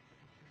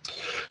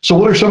 So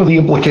what are some of the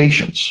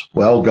implications?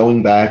 Well,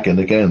 going back and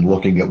again,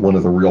 looking at one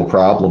of the real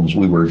problems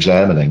we were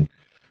examining,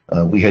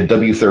 we had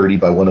W30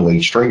 by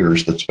 108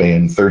 stringers that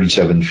spanned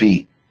 37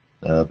 feet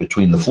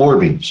between the floor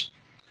beams.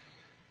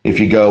 If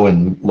you go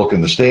and look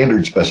in the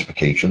standard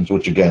specifications,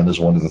 which again is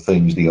one of the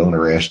things the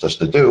owner asked us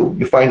to do,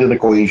 you find an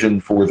equation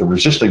for the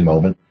resisting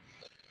moment.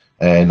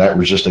 And that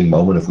resisting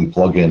moment, if we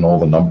plug in all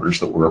the numbers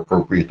that were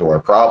appropriate to our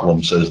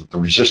problem, says that the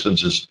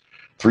resistance is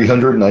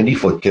 390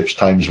 foot kips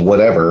times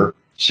whatever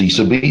C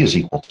sub B is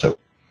equal to.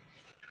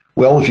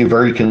 Well, if you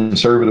very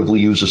conservatively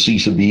use a C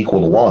sub B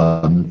equal to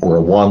 1, or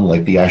a 1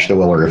 like the AASHTO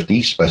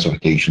LRFD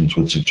specifications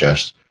would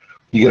suggest,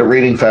 you get a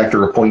rating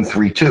factor of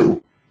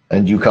 0.32,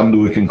 and you come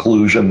to a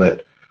conclusion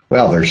that,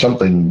 well, there's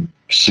something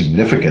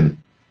significant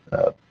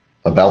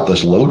about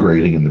this load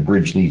rating, and the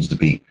bridge needs to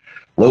be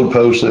load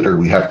posted, or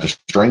we have to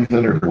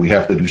strengthen, or we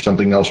have to do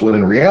something else. When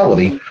in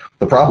reality,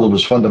 the problem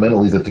is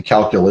fundamentally that the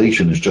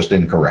calculation is just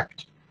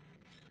incorrect.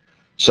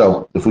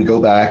 So if we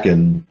go back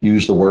and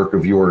use the work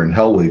of Ure and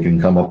Hellwig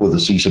and come up with a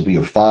C sub B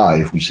of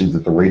 5, we see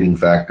that the rating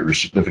factor is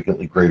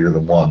significantly greater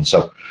than 1.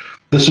 So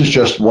this is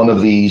just one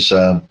of these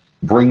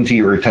bring to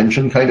your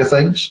attention kind of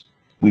things.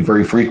 We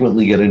very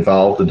frequently get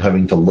involved in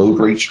having to load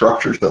rate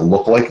structures that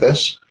look like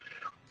this.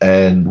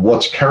 And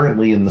what's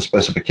currently in the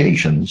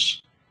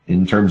specifications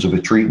in terms of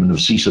a treatment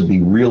of C sub B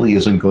really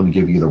isn't going to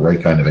give you the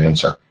right kind of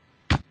answer.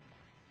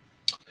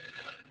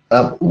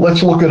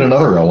 Let's look at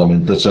another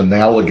element that's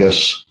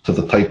analogous to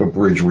the type of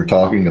bridge we're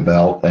talking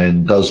about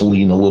and does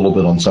lean a little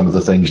bit on some of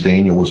the things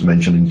Daniel was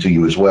mentioning to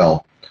you as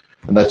well,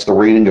 and that's the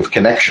rating of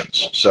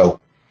connections.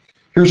 So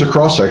here's a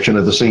cross-section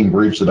of the same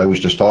bridge that I was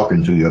just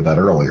talking to you about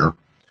earlier.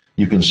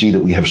 You can see that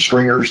we have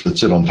stringers that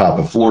sit on top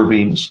of floor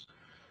beams,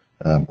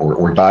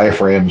 or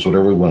diaphragms,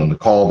 whatever we want to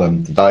call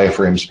them. The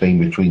diaphragms span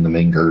between the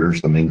main girders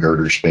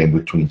span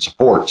between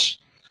supports.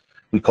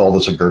 We call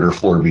this a girder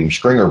floor beam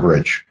stringer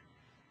bridge.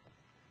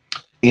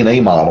 In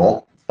a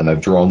model, and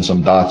I've drawn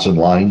some dots and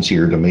lines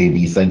here to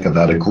maybe think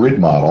about a grid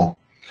model.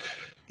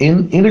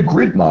 In a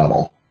grid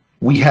model,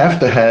 we have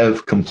to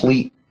have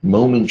complete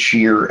moment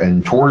shear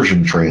and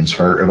torsion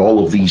transfer at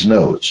all of these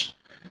nodes,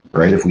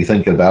 right? If we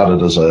think about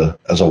it as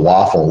a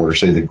waffle, or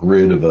say the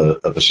grid of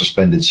a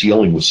suspended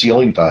ceiling with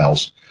ceiling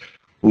tiles,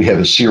 we have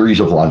a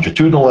series of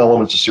longitudinal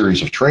elements, a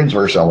series of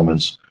transverse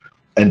elements,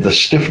 and the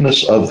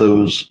stiffness of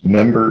those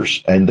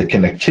members and the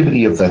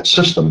connectivity of that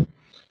system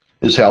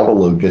is how the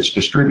load gets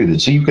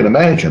distributed. So you can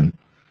imagine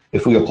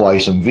if we apply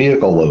some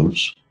vehicle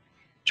loads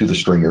to the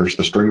stringers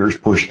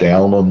push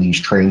down on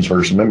these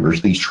transverse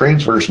members. These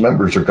transverse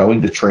members are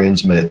going to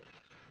transmit,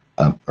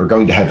 are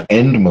going to have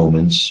end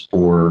moments,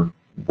 or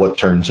what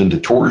turns into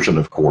torsion,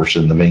 of course,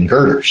 in the main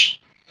girders.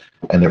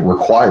 And it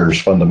requires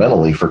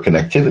fundamentally for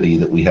connectivity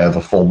that we have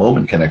a full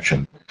moment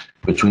connection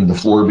between the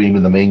floor beam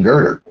and the main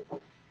girder.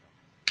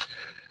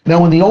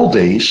 Now, in the old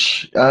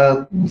days,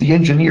 the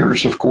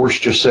engineers, of course,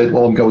 just said,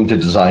 well, I'm going to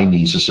design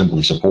these as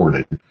simply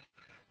supported.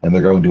 And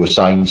they're going to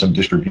assign some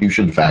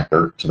distribution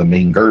factor to the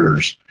main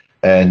girders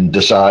and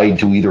decide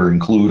to either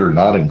include or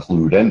not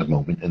include end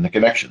moment in the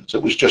connections.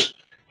 It was just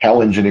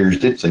how engineers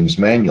did things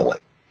manually.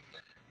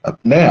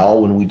 Now,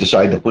 when we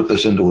decide to put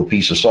this into a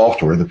piece of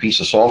software, the piece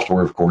of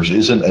software, of course,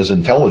 isn't as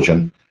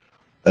intelligent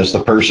as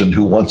the person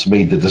who once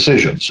made the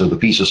decision. So the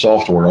piece of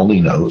software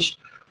only knows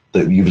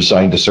that you've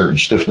assigned a certain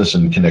stiffness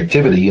and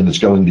connectivity, and it's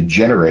going to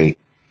generate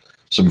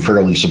some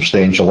fairly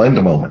substantial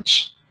end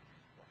moments.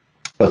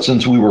 But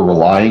since we were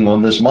relying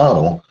on this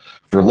model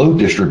for load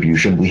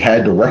distribution, we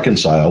had to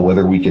reconcile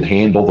whether we could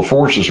handle the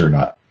forces or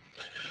not.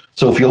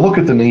 So if you look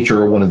at the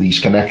nature of one of these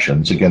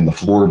connections, again, the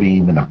floor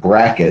beam and a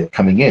bracket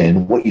coming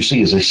in, what you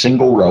see is a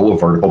single row of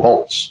vertical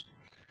bolts.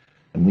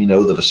 And we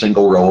know that a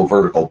single row of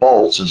vertical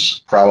bolts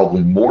is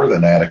probably more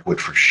than adequate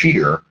for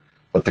shear,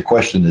 but the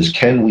question is,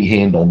 can we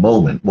handle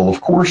moment? Well,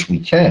 of course we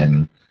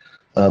can,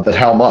 but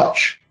how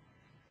much?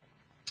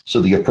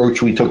 So the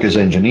approach we took as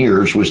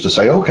engineers was to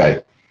say,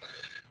 okay,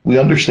 we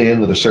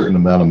understand that a certain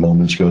amount of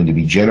moment is going to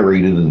be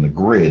generated in the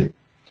grid.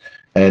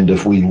 And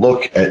if we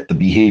look at the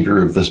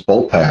behavior of this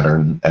bolt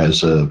pattern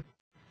as a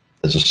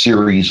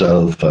series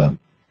of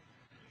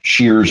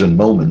shears and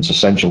moments,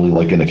 essentially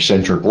like an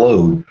eccentric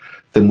load,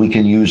 then we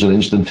can use an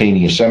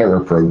instantaneous center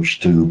approach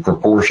to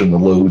proportion the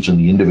loads in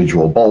the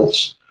individual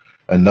bolts.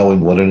 And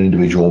knowing what an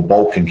individual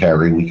bolt can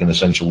carry, we can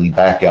essentially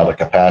back out a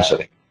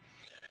capacity.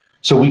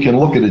 So we can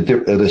look at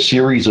a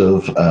series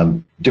of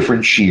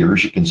different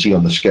shears. You can see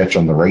on the sketch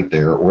on the right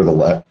there, or the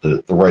left,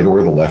 the right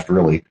or the left,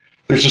 really.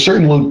 There's a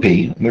certain load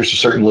P, and there's a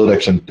certain load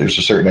X, and there's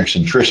a certain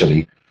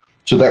eccentricity.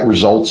 So that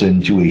results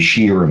into a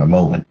shear in a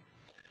moment.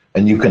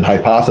 And you can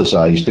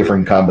hypothesize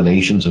different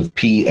combinations of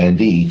P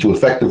and E to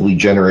effectively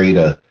generate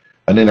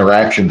an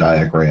interaction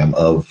diagram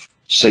of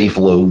safe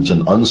loads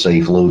and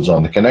unsafe loads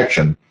on the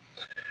connection.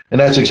 And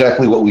that's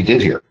exactly what we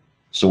did here.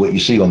 So what you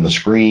see on the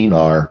screen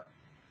are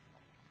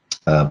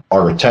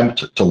our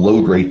attempt to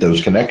load rate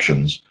those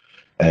connections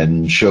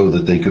and show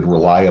that they could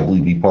reliably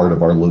be part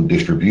of our load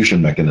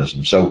distribution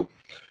mechanism. So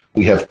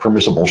we have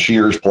permissible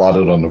shears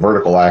plotted on the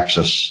vertical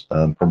axis,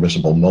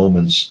 permissible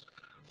moments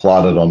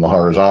plotted on the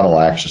horizontal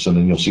axis, and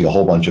then you'll see a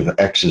whole bunch of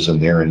X's in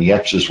there, and the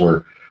X's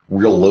were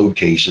real load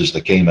cases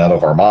that came out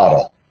of our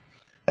model.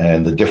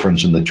 and the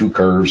difference in the two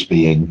curves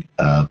being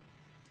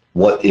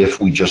what if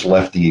we just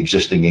left the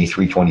existing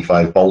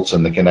A325 bolts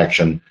in the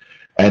connection,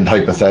 and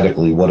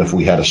hypothetically, what if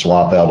we had to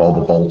swap out all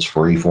the bolts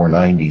for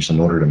A490s in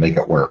order to make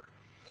it work?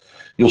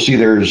 You'll see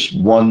there's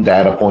one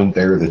data point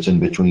there that's in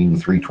between the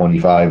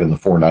 325 and the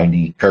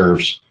 490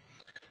 curves.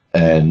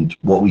 And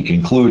what we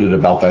concluded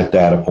about that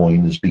data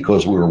point is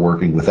because we were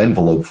working with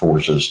envelope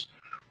forces,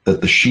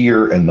 that the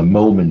shear and the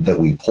moment that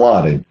we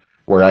plotted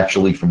were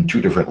actually from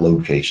two different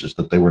load cases,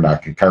 that they were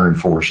not concurrent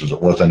forces.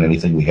 It wasn't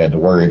anything we had to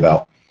worry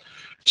about.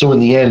 So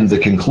in the end, the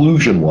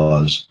conclusion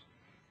was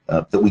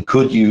that we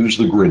could use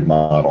the grid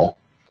model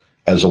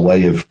as a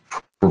way of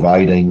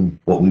providing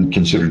what we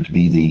considered to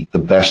be the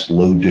best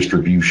load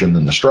distribution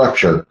in the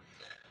structure.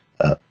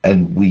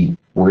 And we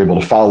were able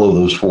to follow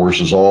those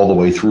forces all the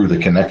way through the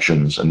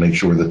connections and make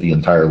sure that the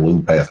entire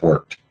load path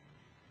worked.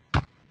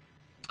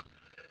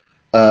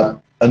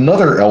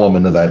 Another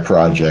element of that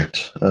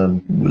project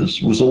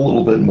was a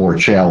little bit more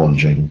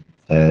challenging,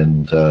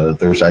 and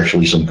there's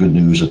actually some good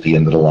news at the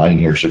end of the line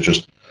here, so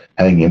just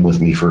hang in with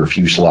me for a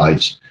few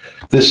slides.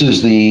 This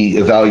is the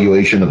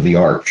evaluation of the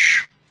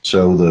arch.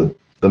 So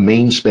the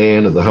main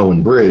span of the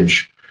Hohen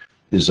Bridge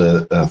is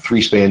a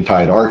three-span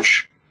tied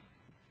arch.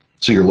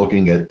 So you're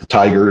looking at the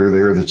tie girder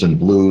there that's in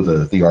blue,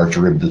 the arch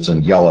rib that's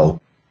in yellow,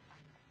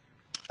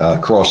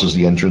 crosses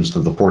the entrance to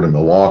the Port of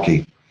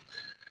Milwaukee.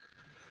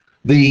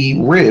 The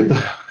rib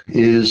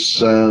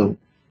is a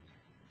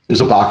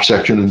box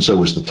section, and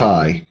so is the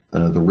tie.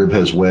 The rib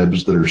has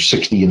webs that are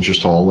 60 inches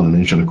tall and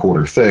 1.25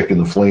 inches thick, and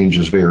the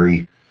flanges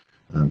vary.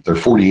 They're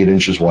 48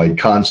 inches wide,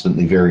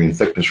 constantly vary in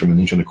thickness from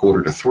 1.25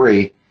 inches to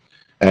 3.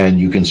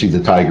 And you can see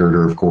the tie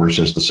girder, of course,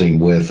 has the same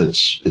width.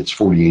 It's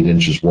 48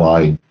 inches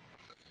wide,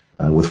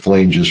 with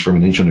flanges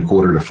from 1.25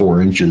 inches to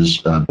 4 inches,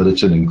 but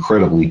it's an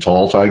incredibly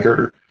tall tie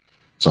girder.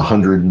 It's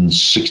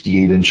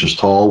 168 inches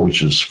tall,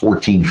 which is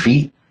 14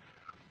 feet,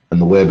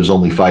 and the web is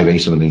only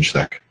 5/8 of an inch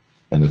thick,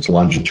 and it's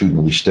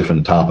longitudinally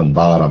stiffened top and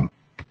bottom.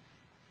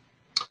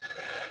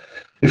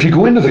 If you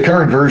go into the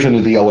current version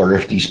of the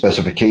LRFD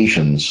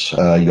specifications,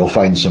 you'll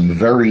find some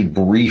very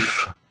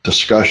brief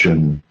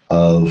discussion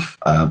of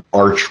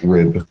arch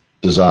rib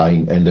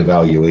design and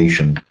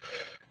evaluation.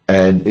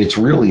 And it's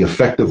really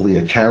effectively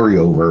a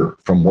carryover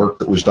from work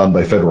that was done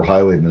by Federal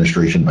Highway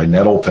Administration by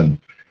Nettleton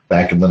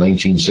back in the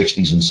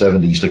 1960s and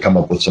 70s to come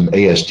up with some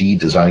ASD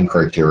design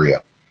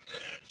criteria.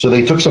 So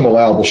they took some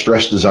allowable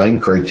stress design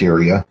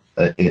criteria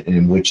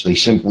in which they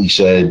simply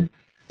said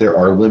there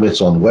are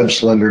limits on web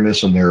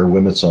slenderness and there are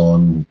limits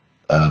on,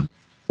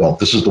 well,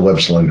 this is the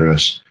web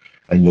slenderness.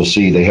 And you'll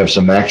see they have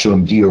some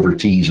maximum D over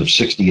T's of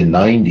 60 and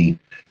 90,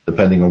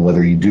 depending on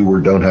whether you do or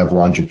don't have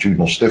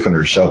longitudinal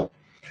stiffeners. So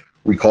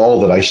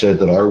recall that I said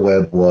that our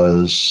web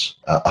was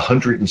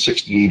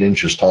 168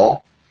 inches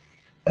tall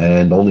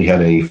and only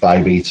had a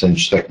 5/8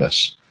 inch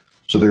thickness.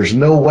 So there's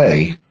no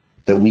way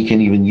that we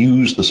can even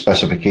use the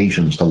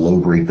specifications to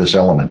load rate this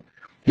element.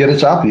 Yet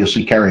it's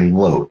obviously carrying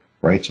load,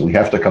 right? So we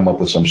have to come up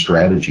with some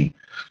strategy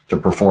to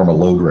perform a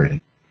load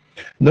rating.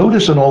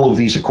 Notice in all of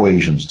these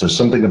equations, there's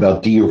something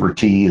about D over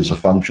T is a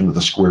function of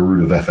the square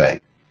root of FA.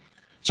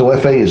 So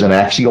FA is an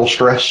axial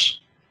stress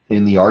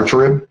in the arch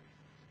rib.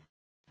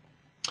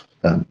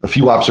 A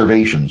few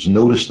observations.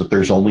 Notice that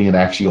there's only an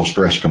axial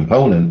stress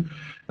component,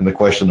 and the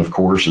question, of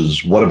course,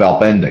 is what about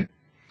bending?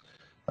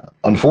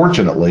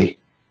 Unfortunately,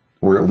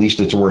 or at least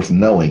it's worth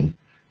knowing,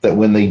 that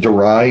when they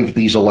derived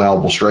these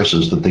allowable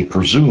stresses, that they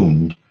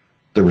presumed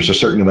there was a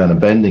certain amount of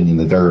bending in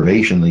the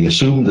derivation. They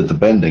assumed that the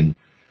bending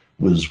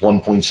was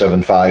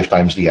 1.75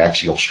 times the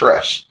axial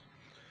stress.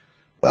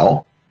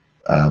 Well,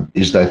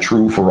 is that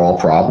true for all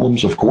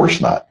problems? Of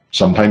course not.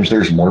 Sometimes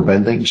there's more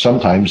bending,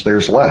 sometimes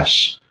there's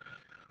less.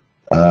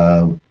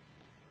 But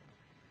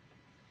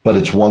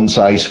it's one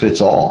size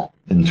fits all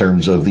in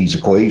terms of these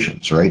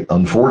equations, right?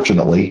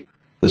 Unfortunately,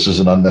 this is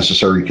an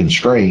unnecessary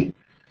constraint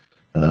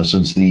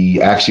since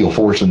the axial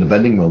force and the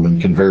bending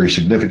moment can vary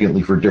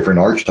significantly for different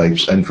arch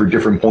types and for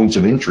different points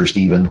of interest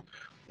even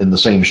in the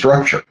same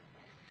structure.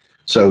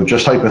 So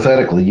just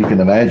hypothetically, you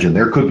can imagine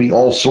there could be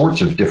all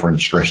sorts of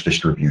different stress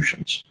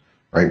distributions,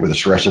 right? Where the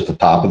stress at the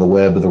top of the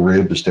web of the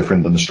rib is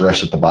different than the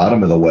stress at the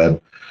bottom of the web.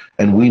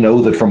 And we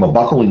know that from a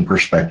buckling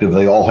perspective,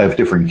 they all have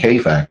different K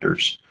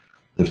factors.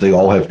 If they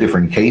all have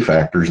different K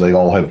factors, they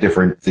all have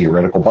different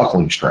theoretical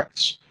buckling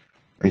strengths,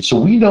 right? So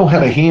we know how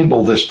to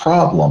handle this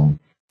problem.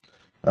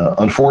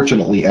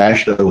 Unfortunately,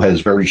 AASHTO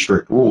has very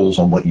strict rules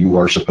on what you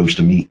are supposed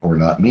to meet or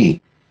not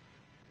meet.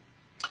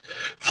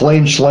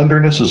 Flange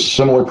slenderness is a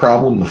similar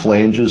problem. The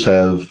flanges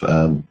have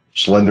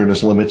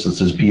slenderness limits that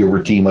says B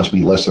over T must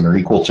be less than or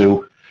equal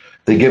to.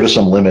 They give us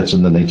some limits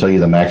and then they tell you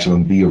the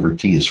maximum B over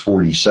T is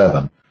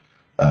 47.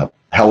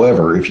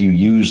 However, if you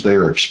use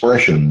their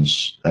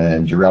expressions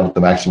and you're out at the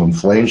maximum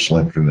flange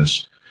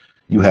slenderness,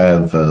 you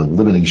have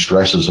limiting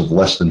stresses of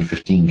less than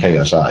 15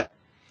 KSI.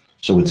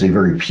 So it's a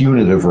very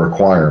punitive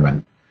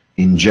requirement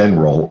in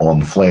general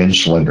on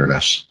flange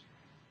slenderness.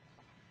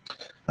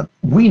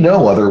 We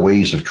know other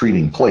ways of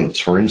treating plates.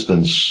 For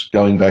instance,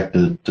 going back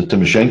to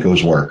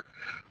Timoshenko's work,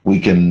 we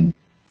can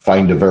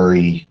find a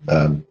very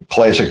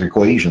classic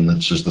equation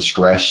that says the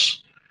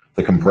stress,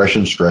 the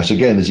compression stress,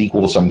 again, is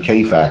equal to some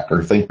K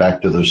factor. Think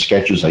back to those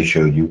sketches I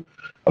showed you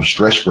of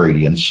stress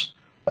gradients.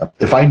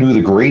 If I knew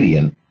the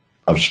gradient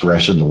of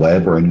stress in the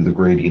web, or I knew the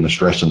gradient of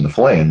stress in the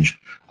flange,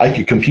 I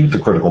could compute the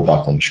critical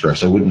buckling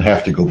stress. I wouldn't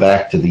have to go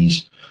back to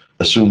these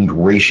assumed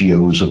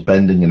ratios of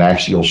bending and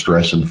axial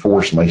stress and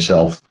force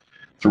myself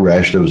through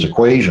Ashdow's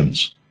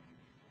equations.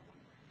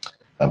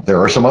 There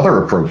are some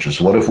other approaches.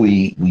 What if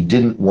we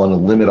didn't want to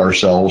limit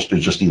ourselves to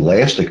just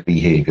elastic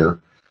behavior,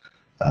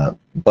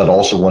 but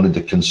also wanted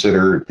to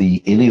consider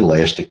the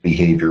inelastic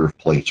behavior of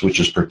plates, which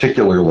is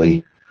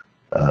particularly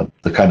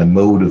the kind of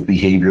mode of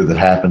behavior that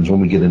happens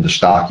when we get into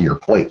stockier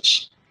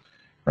plates,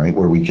 right?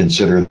 Where we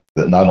consider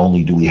that not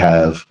only do we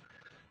have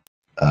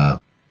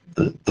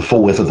the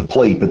full width of the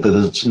plate, but that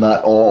it's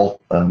not all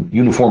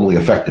uniformly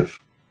effective,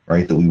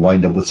 right? That we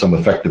wind up with some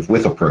effective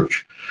width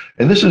approach.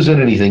 And this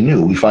isn't anything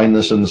new. We find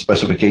this in the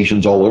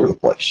specifications all over the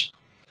place.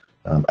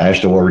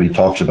 Ashdow already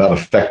talks about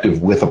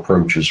effective width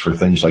approaches for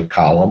things like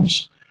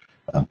columns,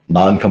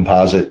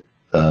 non-composite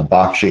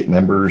box-shaped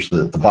members,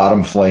 the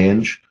bottom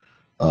flange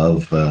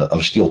of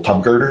steel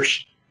tub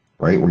girders,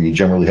 right, where you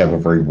generally have a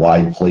very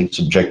wide plate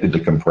subjected to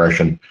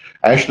compression.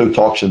 Ashdow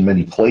talks in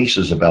many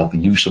places about the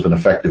use of an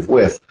effective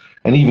width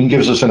and even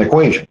gives us an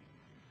equation.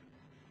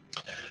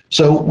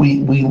 So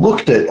we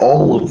looked at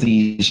all of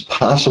these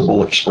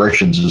possible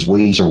expressions as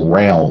ways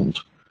around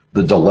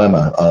the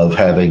dilemma of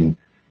having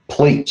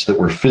plates that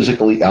were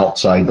physically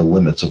outside the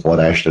limits of what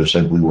Ashdow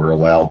said we were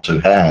allowed to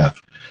have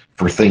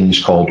for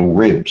things called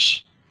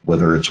ribs,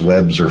 whether it's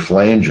webs or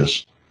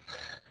flanges.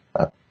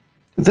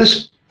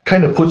 This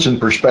kind of puts in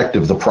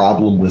perspective the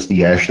problem with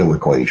the Ashdow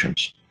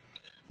equations.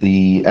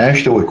 The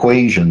Ashdow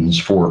equations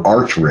for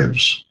arch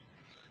ribs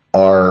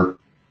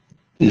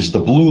is the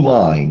blue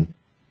line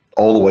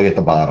all the way at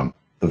the bottom,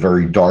 the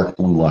very dark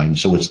blue line.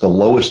 So it's the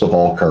lowest of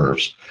all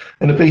curves.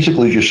 And it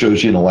basically just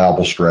shows you an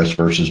allowable stress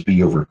versus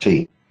B over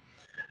T.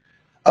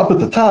 Up at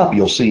the top,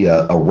 you'll see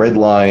a red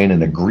line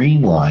and a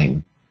green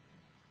line.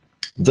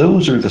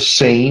 Those are the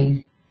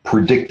same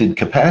predicted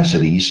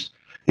capacities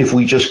if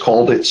we just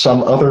called it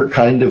some other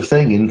kind of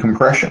thing in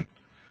compression.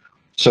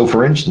 So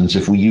for instance,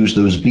 if we use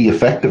those B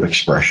effective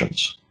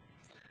expressions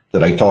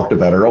that I talked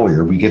about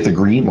earlier, we get the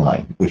green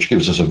line, which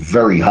gives us a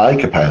very high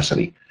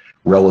capacity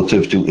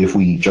relative to if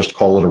we just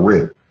call it a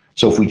rib.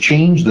 So if we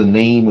change the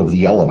name of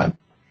the element,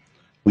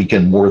 we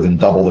can more than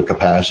double the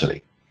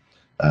capacity.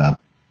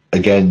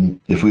 Again,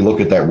 if we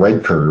look at that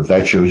red curve,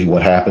 that shows you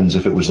what happens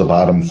if it was the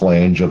bottom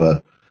flange of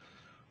a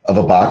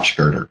box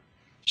girder.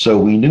 So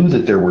we knew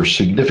that there were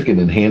significant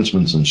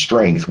enhancements in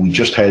strength. We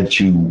just had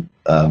to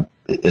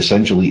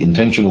essentially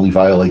intentionally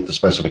violate the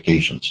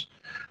specifications.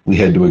 We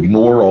had to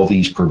ignore all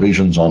these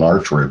provisions on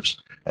arch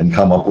ribs and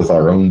come up with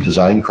our own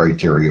design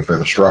criteria for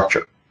the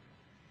structure,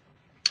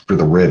 for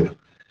the rib.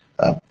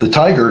 The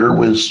tie girder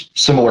was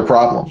similar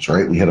problems,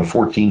 right? We had a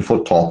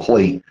 14-foot tall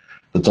plate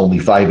that's only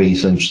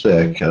 5/8 inch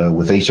thick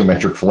with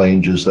asymmetric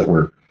flanges that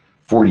were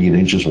 48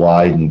 inches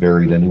wide and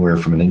varied anywhere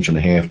from 1.5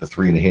 inches to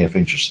 3.5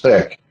 inches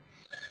thick.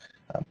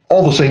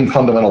 All the same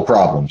fundamental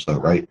problems though,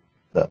 right?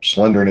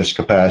 Slenderness,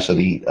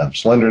 capacity,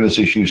 slenderness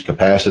issues,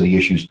 capacity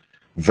issues,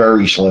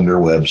 very slender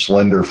webs,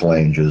 slender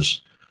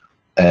flanges,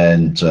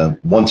 and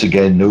once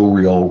again, no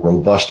real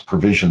robust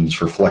provisions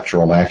for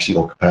flexural and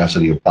axial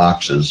capacity of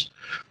boxes,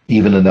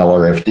 even in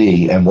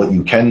LRFD, and what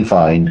you can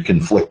find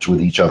conflicts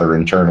with each other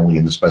internally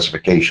in the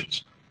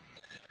specifications.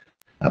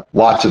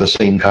 Lots of the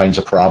same kinds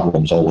of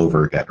problems all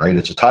over again, right?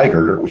 It's a tie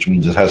girder, which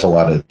means it has a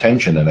lot of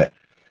tension in it,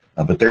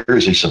 but there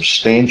is a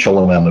substantial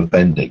amount of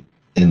bending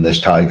in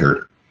this tie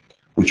girder,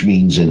 which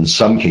means in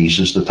some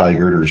cases the tie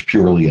girder is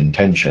purely in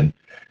tension.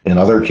 In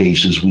other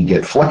cases, we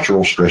get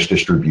flexural stress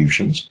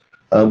distributions,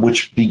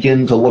 which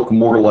begin to look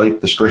more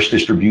like the stress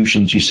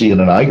distributions you see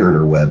in an eye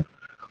girder web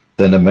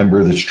than a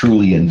member that's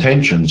truly in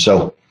tension.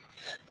 So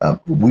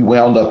we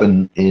wound up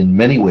in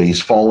many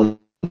ways falling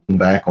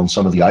back on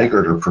some of the eye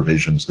girder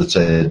provisions that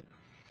said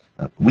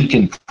we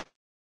can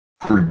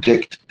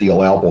predict the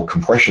allowable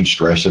compression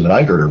stress in an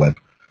eye girder web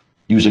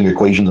using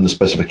equations in the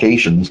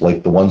specifications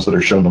like the ones that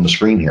are shown on the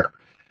screen here.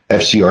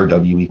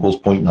 FCRW equals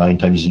 0.9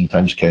 times Z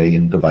times K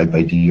and divide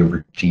by D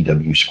over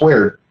TW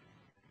squared.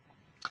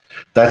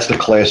 That's the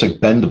classic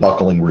bend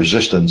buckling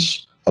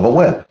resistance of a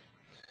web.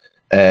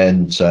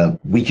 And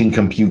we can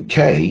compute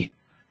K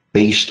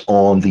based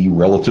on the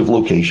relative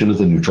location of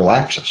the neutral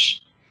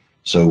axis.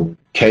 So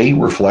K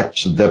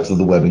reflects the depth of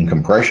the web in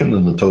compression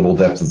and the total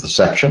depth of the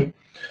section.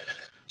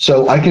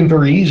 So I can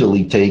very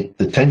easily take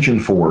the tension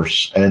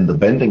force and the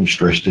bending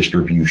stress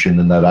distribution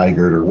in that eye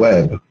girder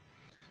web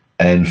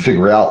and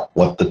figure out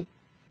what the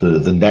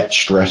net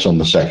stress on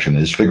the section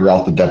is, figure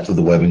out the depth of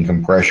the web in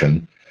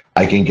compression.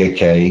 I can get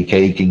K.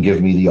 K can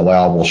give me the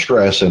allowable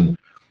stress, and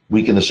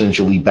we can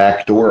essentially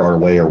backdoor our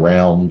way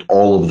around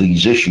all of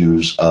these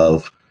issues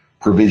of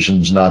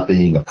provisions not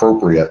being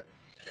appropriate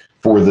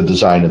for the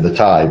design of the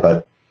tie.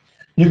 But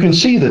you can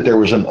see that there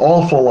was an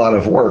awful lot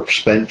of work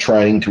spent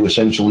trying to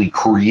essentially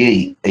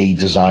create a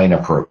design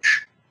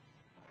approach.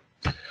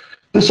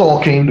 This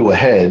all came to a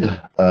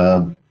head,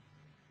 of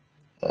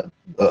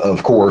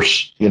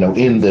course,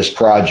 in this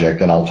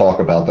project, and I'll talk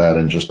about that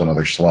in just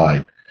another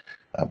slide.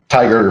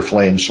 Tie girder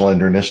flange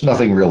slenderness,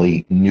 nothing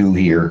really new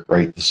here,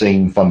 right? The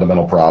same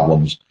fundamental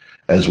problems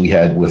as we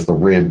had with the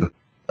rib,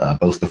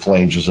 both the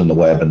flanges in the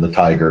web and the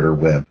tie girder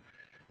web.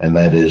 And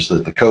that is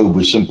that the code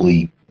was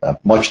simply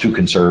much too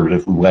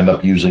conservative. We end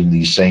up using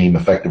these same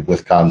effective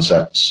width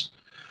concepts.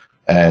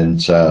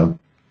 And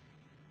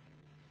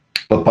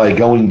but by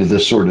going to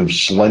this sort of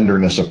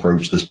slenderness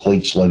approach, this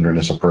plate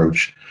slenderness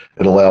approach,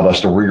 it allowed us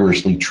to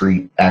rigorously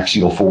treat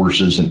axial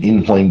forces and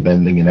in-plane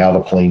bending and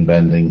out-of-plane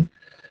bending,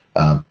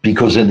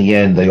 because in the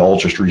end, they all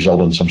just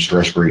result in some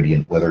stress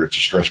gradient, whether it's a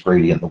stress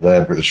gradient in the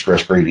web or the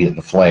stress gradient in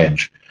the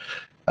flange.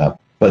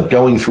 But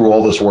going through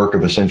all this work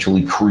of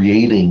essentially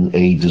creating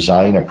a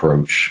design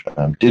approach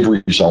did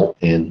result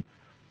in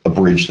a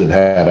bridge that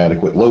had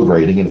adequate load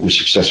rating, and it was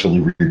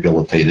successfully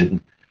rehabilitated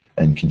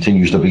and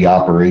continues to be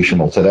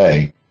operational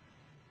today.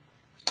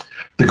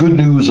 The good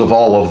news of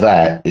all of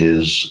that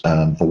is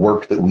the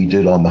work that we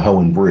did on the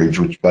Hohen Bridge,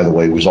 which, by the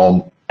way, was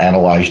all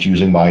analyzed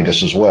using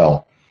MIDAS as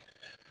well.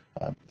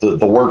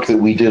 The work that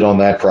we did on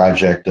that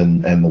project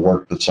and the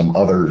work that some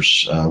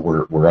others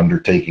were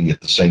undertaking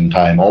at the same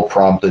time all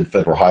prompted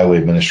Federal Highway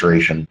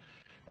Administration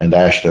and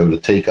AASHTO to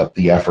take up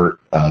the effort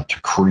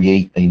to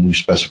create a new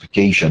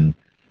specification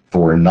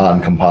for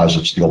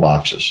non-composite steel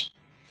boxes.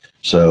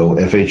 So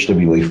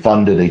FHWA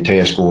funded a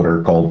task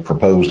order called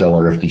Proposed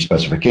LRFD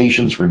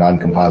Specifications for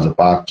Non-Composite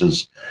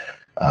Boxes.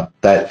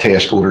 That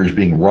task order is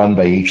being run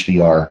by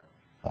HDR.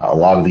 A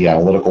lot of the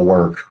analytical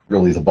work,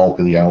 really the bulk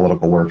of the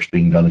analytical work, is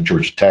being done at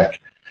Georgia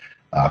Tech.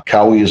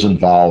 Cowie is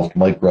involved,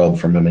 Mike Grubb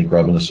from M.A.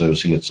 Grubb and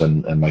Associates,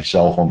 and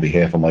myself on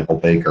behalf of Michael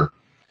Baker,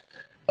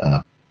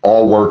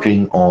 all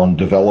working on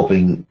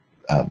developing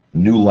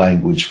new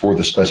language for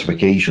the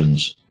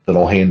specifications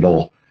that'll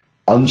handle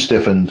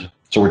unstiffened.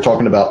 So we're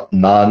talking about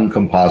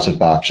non-composite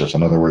boxes.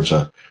 In other words,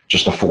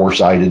 just a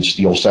four-sided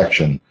steel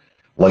section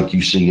like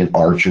you see in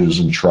arches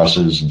and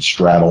trusses and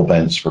straddle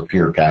vents for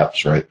pier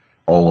caps, right?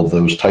 All of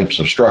those types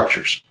of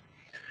structures.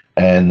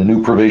 And the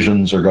new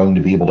provisions are going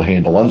to be able to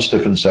handle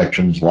unstiffened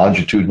sections,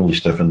 longitudinally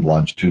stiffened,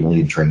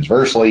 longitudinally and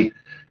transversely,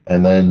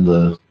 and then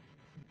the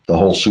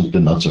whole soup to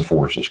nuts of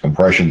forces: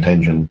 compression,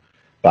 tension,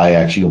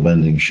 biaxial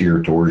bending,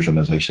 shear, torsion,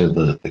 as I said,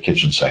 the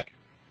kitchen sink.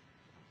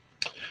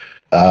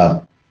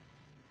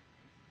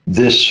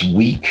 This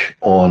week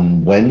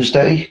on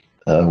Wednesday,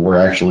 we're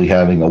actually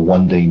having a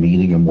one-day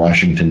meeting in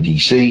Washington,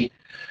 D.C.,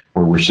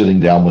 where we're sitting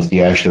down with the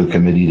AASHTO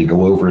committee to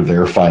go over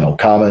their final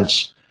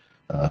comments,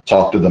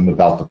 talk to them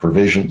about the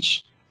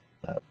provisions.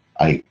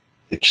 I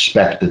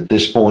expect at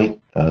this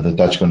point that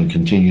that's going to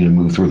continue to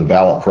move through the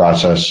ballot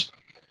process,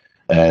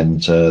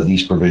 and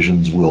these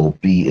provisions will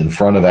be in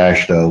front of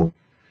AASHTO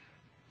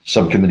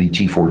Subcommittee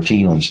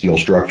T14 on steel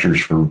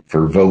structures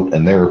for vote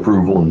and their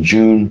approval in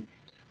June,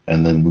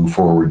 and then move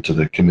forward to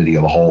the Committee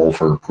of the Whole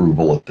for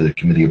approval at the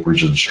Committee of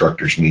Bridges and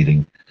Structures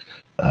meeting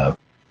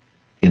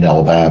in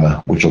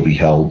Alabama, which will be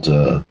held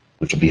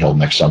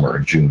next summer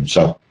in June.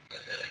 So,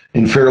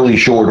 in fairly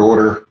short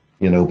order,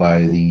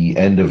 by the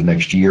end of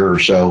next year or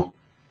so,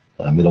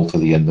 middle to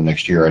the end of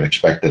next year, I'd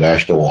expect that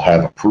AASHTO will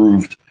have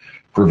approved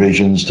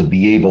provisions to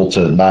be able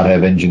to not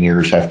have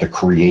engineers have to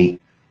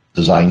create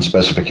design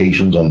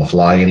specifications on the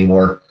fly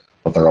anymore,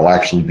 but there will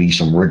actually be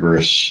some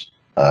rigorous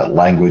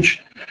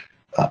language.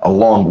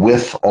 Along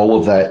with all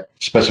of that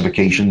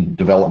specification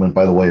development,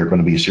 by the way, are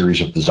going to be a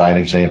series of design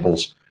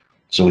examples.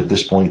 So at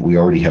this point, we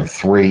already have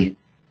three.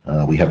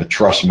 We have a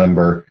truss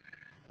member,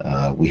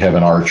 we have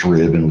an arch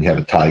rib, and we have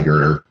a tie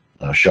girder,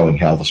 showing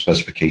how the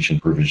specification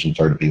provisions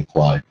are to be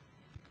applied.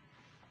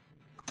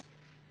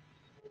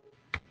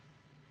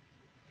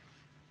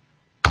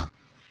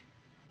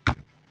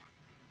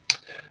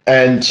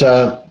 And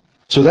so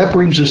that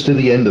brings us to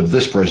the end of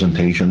this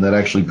presentation. That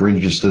actually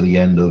brings us to the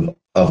end of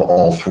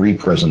all three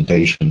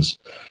presentations.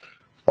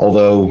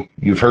 Although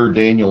you've heard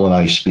Daniel and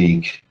I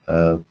speak,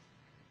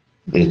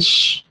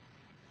 it's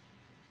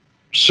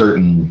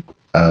certain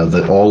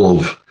that all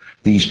of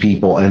these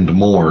people and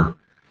more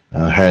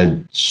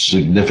had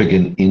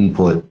significant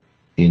input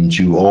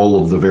into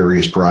all of the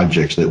various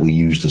projects that we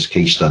used as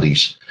case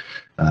studies.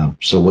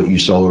 So what you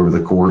saw over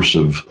the course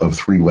of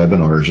three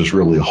webinars is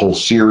really a whole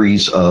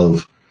series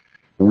of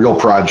real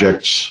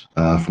projects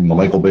from the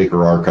Michael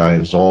Baker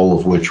archives, all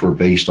of which were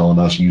based on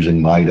us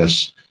using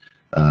MIDAS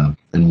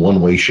in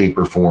one way, shape,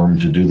 or form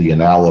to do the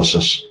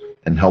analysis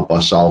and help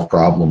us solve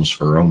problems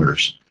for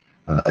owners.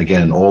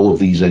 Again, all of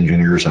these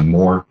engineers and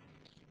more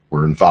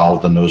were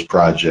involved in those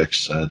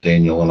projects.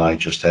 Daniel and I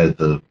just had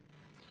the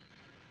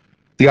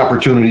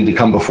opportunity to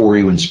come before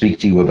you and speak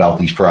to you about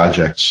these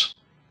projects.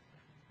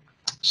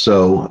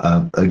 So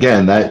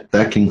again,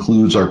 that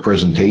concludes our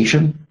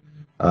presentation.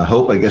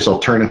 Hope, I guess I'll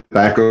turn it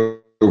back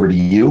over to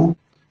you,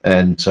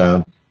 and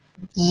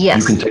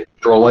Yes. You can take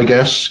control, I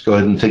guess. Go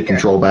ahead and take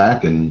control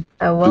back and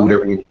do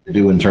whatever you need to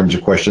do in terms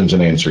of questions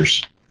and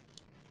answers.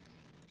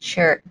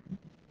 Sure.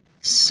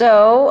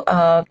 So,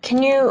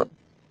 can you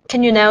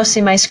now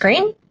see my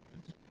screen?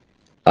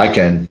 I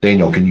can.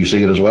 Daniel, can you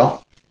see it as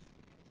well?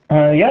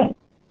 Yeah.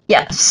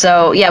 Yeah.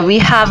 So yeah, we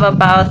have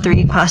about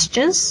 3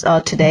 questions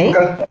today.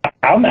 Okay.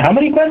 How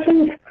many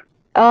questions?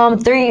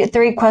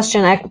 Three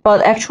question,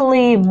 but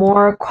actually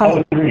more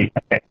Oh, three.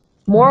 Okay.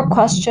 more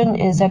question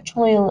is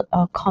actually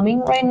coming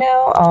right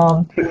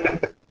now.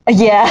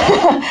 Yeah,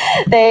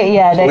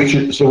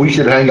 So we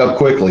should hang up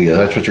quickly.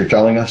 That's what you're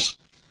telling us?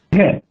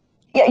 Yeah.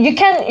 yeah. You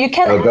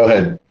can Oh, go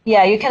ahead.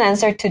 yeah, you can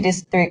answer to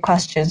these 3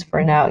 questions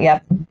for now.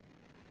 Yep.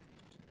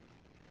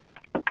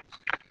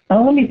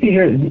 Let me see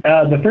here.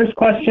 The first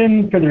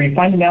question for the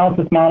refined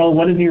analysis model: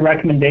 what is your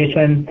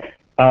recommendation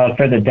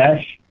for the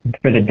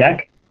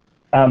deck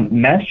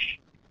mesh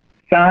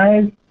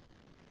size?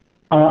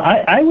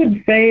 I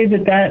would say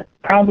that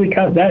probably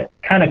that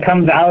kind of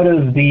comes out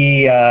of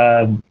the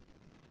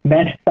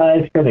mesh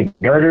size for the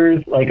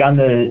girders. Like on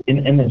the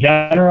in the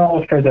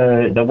general for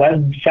the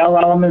web shell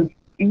elements,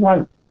 you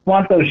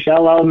want those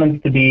shell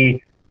elements to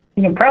be,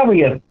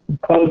 probably as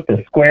close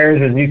to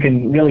squares as you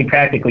can really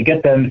practically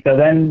get them. So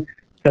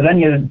then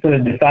you sort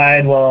of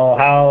decide, well,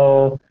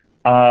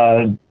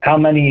 how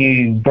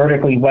many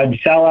vertically webbed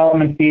shell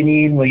elements do you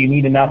need? Well, you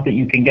need enough that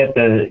you can get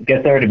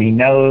there to be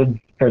nodes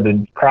for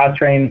the cross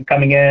trains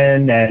coming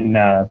in, and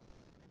to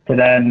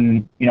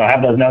then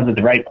have those nodes at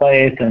the right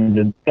place and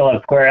to still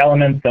have square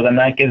elements. So then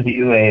that gives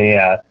you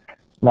a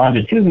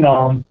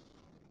longitudinal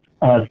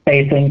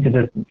spacing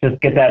to just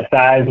get that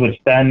size, which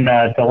then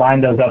to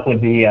line those up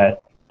with the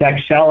deck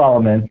shell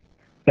elements,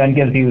 then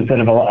gives you sort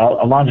of a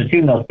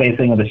longitudinal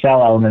spacing of the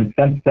shell elements.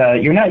 Since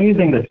you're not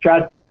using the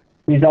stress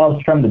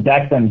results from the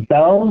deck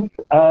themselves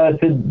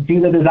to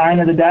do the design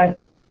of the deck,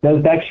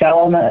 those deck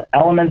shell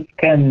elements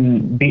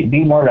can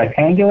be more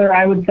rectangular,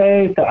 I would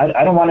say. So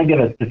I don't want to give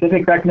a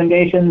specific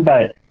recommendation,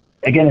 but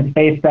again, it's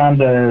based on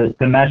the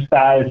mesh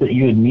size that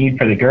you would need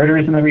for the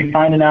girders in the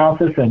refined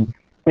analysis. And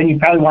then you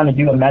probably want to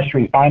do a mesh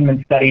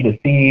refinement study to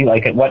see,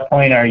 like, at what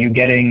point are you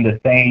getting the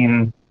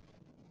same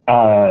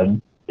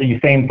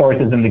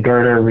forces in the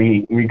girder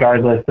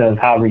regardless of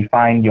how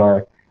refined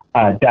your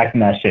deck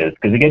mesh is.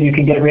 Because again, you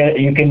can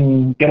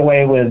get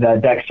away with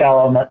deck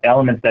shell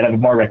elements that have a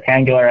more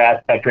rectangular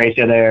aspect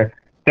ratio there.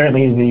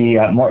 Certainly,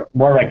 the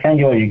more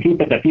rectangular you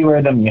keep it, the fewer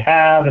of them you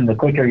have, and the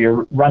quicker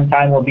your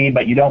runtime will be.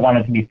 But you don't want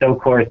it to be so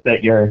coarse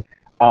that your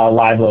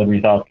live load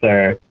results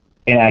are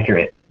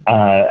inaccurate.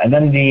 And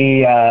then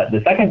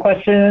the second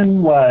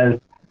question was,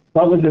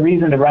 what was the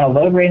reason to run a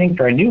load rating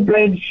for a new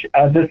bridge?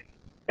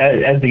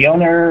 As the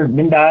owner,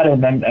 MIDAS,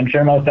 and I'm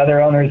sure most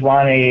other owners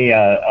want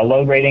a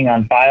load rating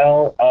on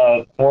file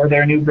for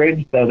their new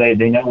bridge, so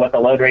they know what the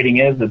load rating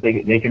is, that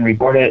they can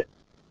report it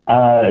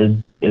as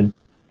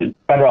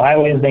federal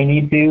highways they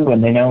need to,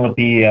 and they know what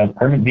the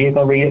permit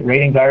vehicle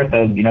ratings are.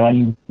 So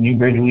any new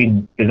bridge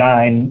we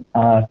design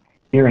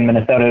here in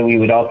Minnesota, we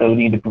would also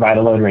need to provide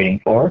a load rating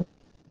for.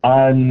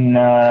 Frank,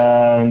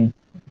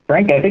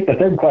 I think the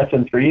third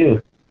question's for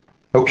you.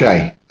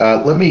 Okay,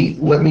 let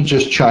me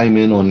just chime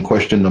in on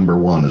question number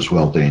 1 as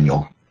well,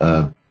 Daniel,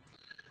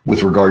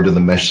 with regard to the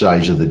mesh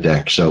size of the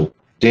deck. So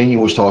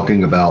Daniel was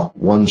talking about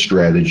one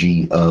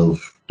strategy of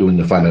doing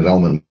the finite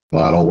element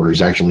model where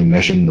he's actually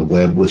meshing the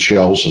web with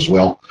shells as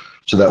well.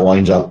 So that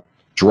winds up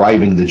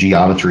driving the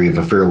geometry of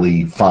a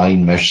fairly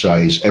fine mesh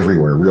size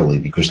everywhere, really,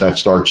 because that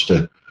starts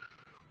to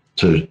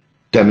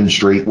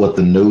demonstrate what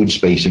the node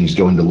spacing is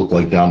going to look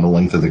like down the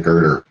length of the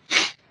girder.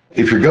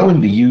 If you're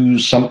going to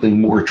use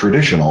something more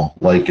traditional,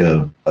 like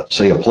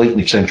say a plate and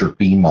eccentric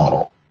beam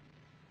model,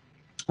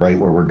 right,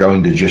 where we're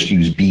going to just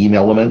use beam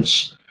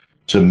elements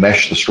to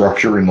mesh the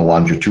structure in the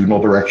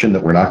longitudinal direction,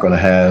 that we're not going to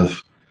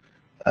have,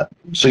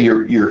 so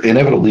you're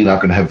inevitably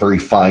not going to have very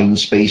fine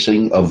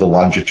spacing of the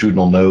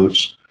longitudinal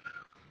nodes.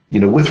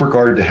 With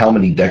regard to how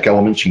many deck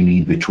elements you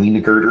need between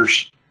the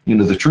girders,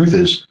 the truth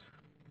is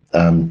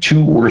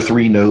 2 or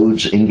 3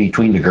 nodes in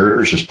between the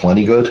girders is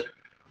plenty good.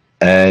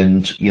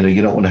 And, you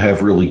don't want to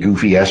have really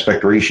goofy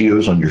aspect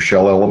ratios on your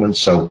shell elements.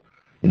 So,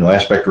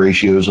 aspect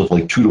ratios of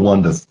like 2 to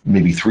 1 to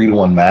maybe 3 to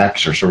 1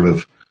 max are sort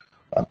of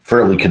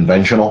fairly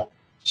conventional.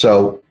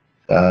 So,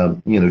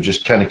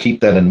 just kind of keep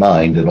that in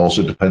mind. It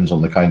also depends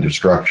on the kind of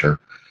structure.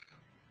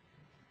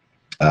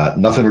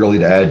 Nothing really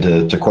to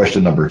add to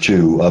question number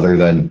 2, other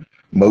than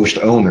most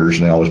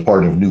owners now, as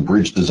part of new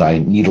bridge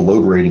design, need a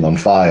load rating on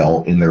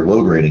file in their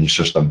load rating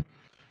system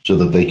so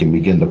that they can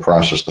begin to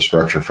process the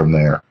structure from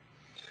there.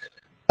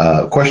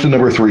 Question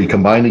number 3,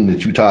 combining the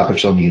 2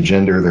 topics on the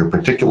agenda, there are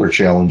particular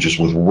challenges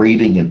with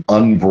rating an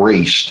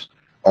unbraced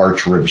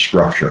arch rib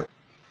structure.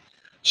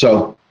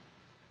 So,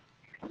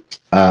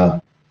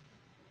 are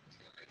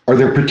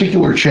there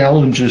particular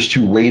challenges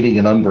to rating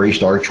an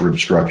unbraced arch rib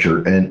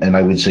structure? And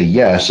I would say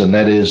yes, and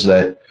that is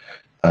that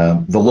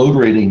the load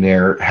rating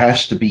there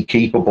has to be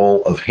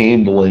capable of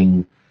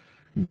handling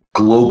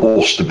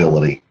global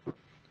stability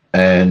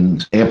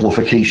and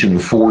amplification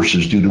of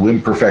forces due to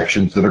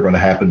imperfections that are going to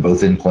happen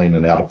both in plane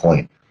and out of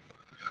plane.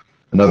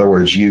 In other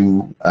words,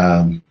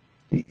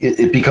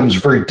 it becomes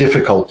very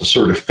difficult to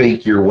sort of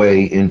fake your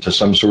way into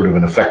some sort of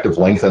an effective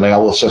length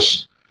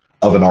analysis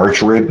of an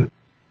arch rib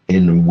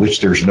in which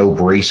there's no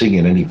bracing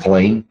in any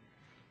plane.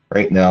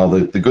 Right now,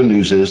 the good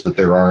news is that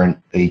there aren't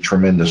a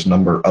tremendous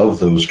number of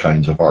those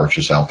kinds of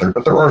arches out there,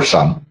 but there are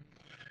some.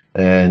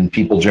 And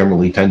people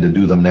generally tend to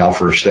do them now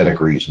for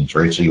aesthetic reasons,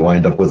 right? So you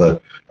wind up with a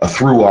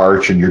through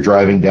arch and you're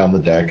driving down the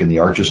deck and the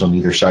arch is on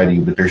either side of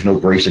you, but there's no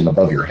bracing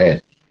above your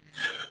head.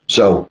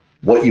 So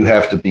what you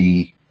have to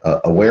be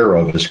aware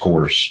of, of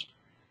course,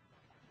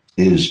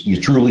 is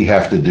you truly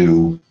have to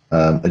do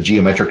a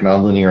geometric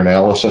nonlinear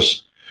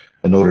analysis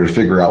in order to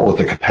figure out what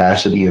the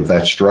capacity of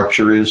that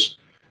structure is.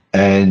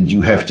 And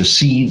you have to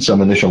seed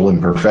some initial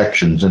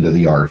imperfections into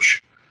the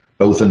arch,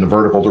 both in the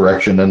vertical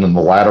direction and in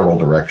the lateral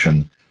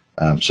direction,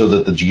 so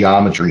that the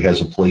geometry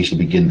has a place to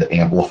begin to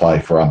amplify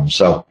from.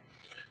 So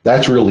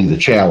that's really the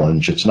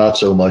challenge. It's not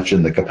so much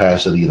in the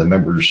capacity of the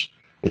members.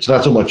 It's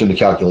not so much in the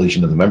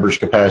calculation of the members'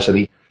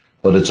 capacity,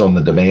 but it's on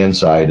the demand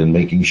side and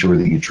making sure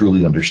that you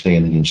truly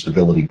understand the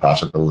instability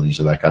possibilities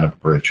of that kind of a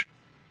bridge.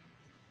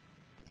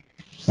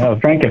 Well,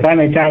 Frank, if I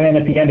may chime in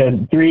at the end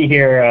of 3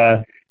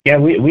 here, yeah,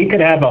 we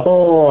could have a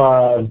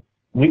whole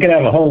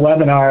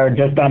webinar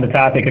just on the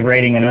topic of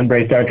rating an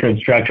unbraced arch road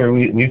structure.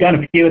 We've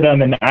done a few of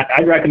them, and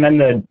I'd recommend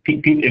that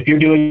if you're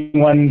doing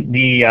one,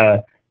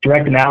 the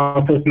direct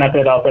analysis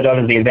method, also known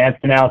as the advanced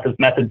analysis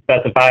method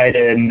specified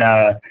in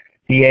the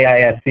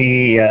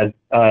AISC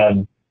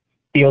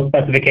field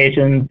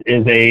specifications,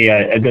 is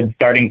a good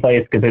starting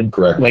place because it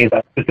lays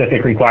out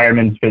specific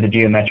requirements for the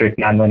geometric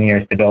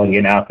nonlinear stability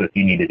analysis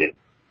you need to do.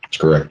 That's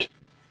correct.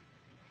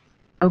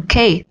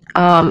 Okay.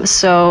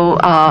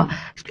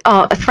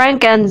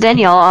 Frank and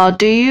Daniel,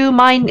 do you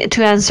mind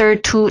to answer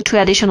two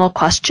additional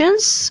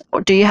questions,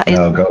 or do you?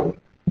 No,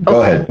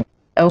 go ahead.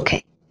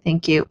 Okay,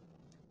 thank you.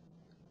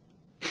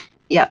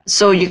 Yeah,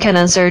 so you can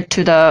answer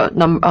to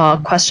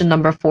the question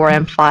number 4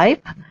 and 5.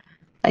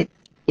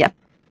 Yeah,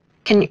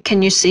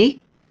 can you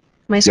see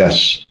my screen?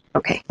 Yes.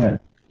 Okay.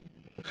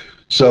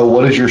 So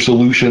what is your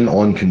solution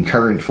on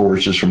concurrent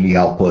forces from the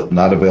output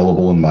not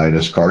available in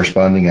MIDAS,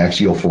 corresponding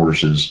axial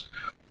forces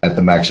at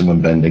the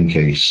maximum bending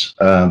case?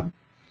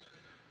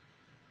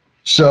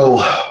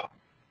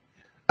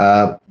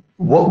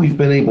 What we've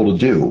been able to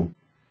do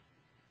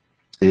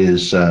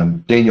is,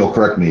 Daniel,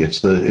 correct me,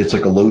 it's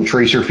like a load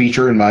tracer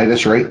feature in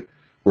MIDAS, right?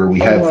 Where we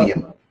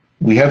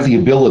have the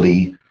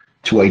ability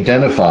to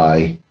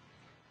identify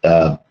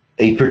a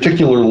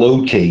particular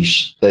load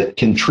case that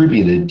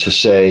contributed to,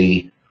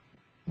 say,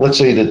 let's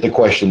say that the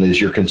question is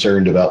you're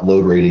concerned about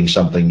load rating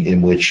something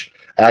in which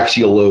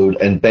axial load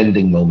and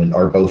bending moment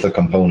are both a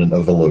component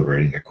of the load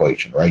rating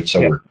equation, right?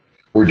 So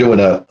we're doing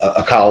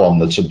a column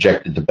that's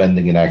subjected to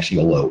bending and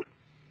axial load.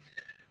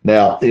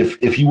 Now,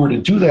 if you were to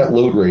do that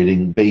load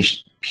rating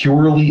based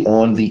purely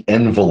on the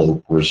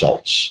envelope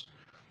results,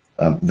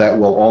 that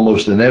will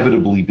almost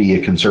inevitably be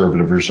a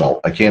conservative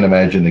result. I can't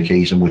imagine a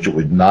case in which it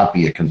would not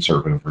be a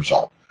conservative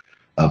result.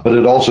 But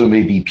it also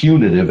may be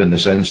punitive in the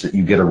sense that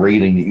you get a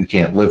rating that you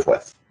can't live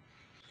with.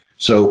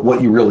 So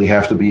what you really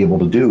have to be able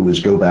to do is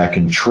go back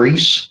and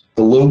trace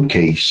the load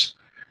case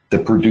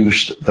that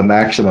produced the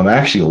maximum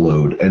axial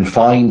load and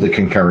find the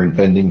concurrent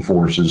bending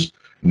forces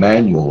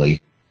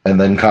manually, and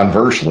then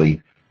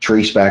conversely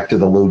trace back to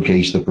the load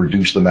case that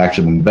produced the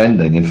maximum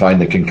bending and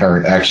find the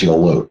concurrent axial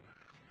load,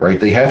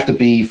 right? They have to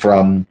be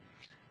from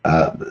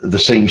the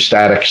same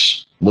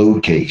statics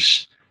load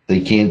case. They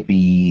can't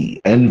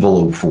be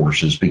envelope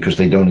forces because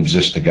they don't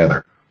exist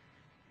together.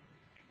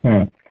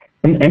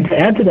 And to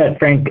add to that,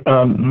 Frank,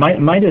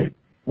 MIDAS,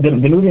 the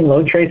moving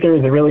load tracer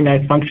is a really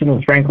nice function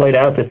as Frank laid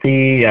out to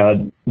see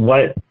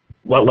what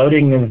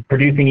loading is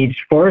producing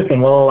each force,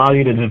 and will allow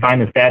you to define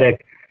the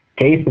static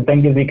case that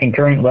then gives you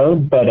concurrent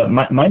loads. But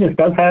MIDAS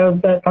does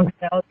have that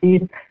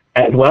functionality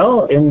as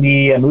well. In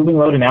the moving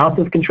load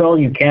analysis control,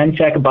 you can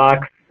check a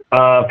box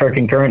for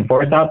concurrent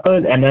force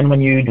output, and then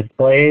when you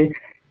display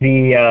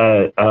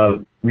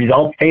the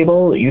results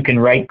table, you can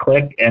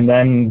right-click and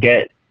then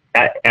get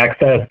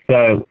access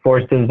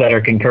forces that are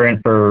concurrent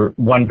for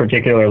one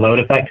particular load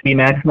effect to be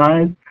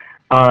maximized.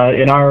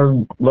 In our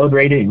load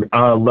ratings,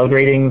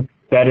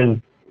 that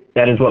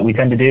is what we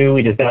tend to do.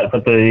 We just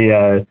put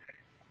the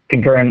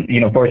concurrent,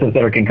 forces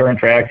that are concurrent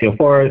for axial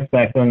force,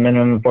 maximum,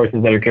 minimum,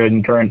 forces that are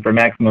concurrent for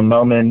maximum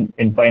moment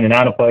in plane and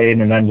out of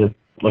plane, and then just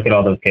look at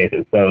all those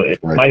cases. So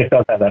MIDAS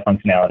does have that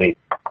functionality.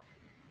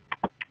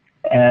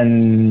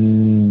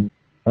 And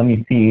let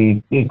me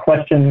see,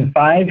 question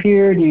 5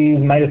 here, do you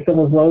use MIDAS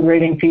Civil's load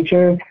rating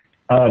feature?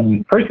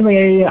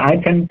 Personally, I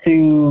tend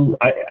to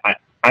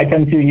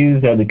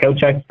use the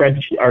code-check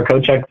spreadsheet, our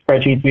code-check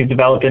spreadsheets we've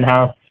developed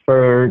in-house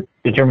for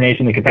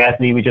determination of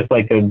capacity. We just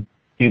like to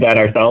do that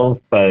ourselves,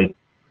 but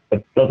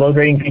those load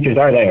rating features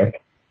are there.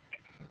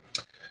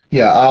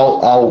 Yeah,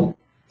 I'll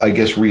I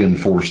guess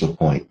reinforce the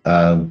point.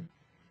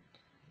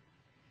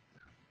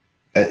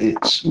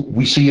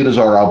 We see it as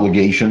our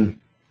obligation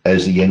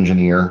as the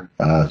engineer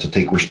to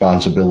take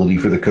responsibility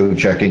for the code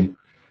checking,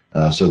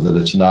 so that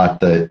it's not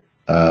that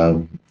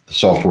the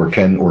software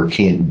can or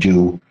can't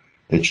do.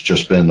 It's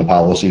just been the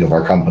policy of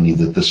our company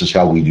that this is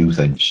how we do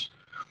things.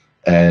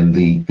 And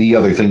the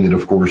other thing that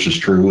of course is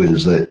true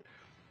is that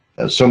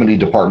So many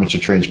departments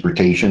of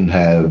transportation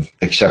have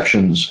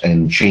exceptions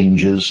and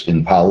changes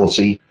in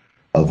policy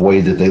of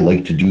way that they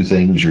like to do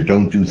things or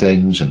don't do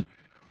things, and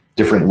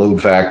different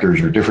load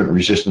factors or different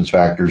resistance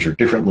factors or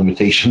different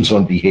limitations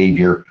on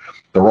behavior.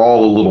 They're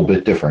all a little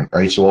bit different,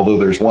 right? So although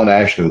there's one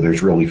AASHTO,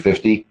 there's really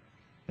 50,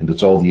 and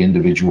it's all the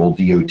individual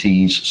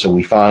DOTs. So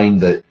we find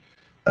that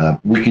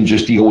we can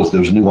just deal with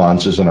those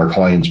nuances and our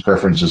clients'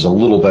 preferences a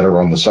little better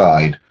on the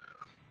side.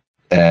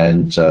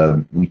 And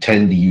we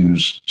tend to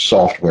use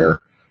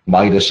software,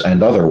 MIDAS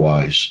and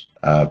otherwise,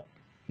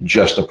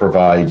 just to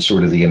provide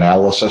sort of the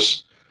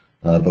analysis,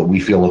 but we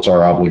feel it's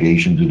our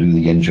obligation to do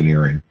the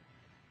engineering.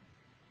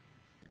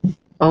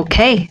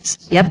 Okay.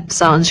 Yep.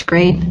 Sounds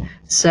great.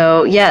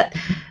 So yeah.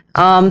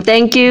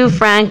 Thank you,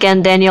 Frank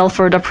and Daniel,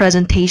 for the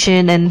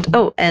presentation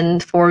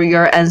and for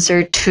your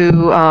answer to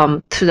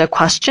the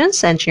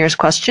questions, engineers'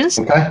 questions.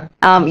 Okay.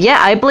 Yeah,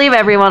 I believe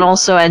everyone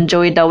also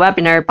enjoyed the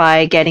webinar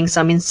by getting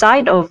some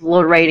insight of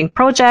load rating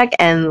project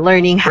and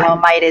learning how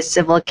MIDAS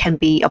Civil can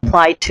be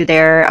applied to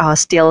their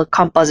steel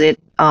composite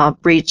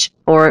bridge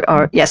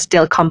or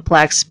steel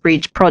complex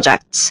bridge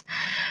projects.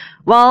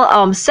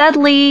 Well,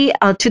 sadly,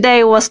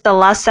 today was the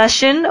last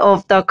session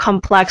of the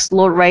complex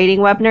load rating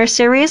webinar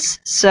series.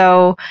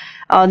 So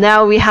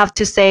now we have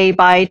to say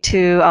bye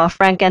to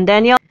Frank and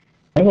Daniel.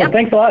 Well,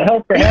 thanks a lot,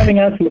 Hope, for having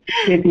us. We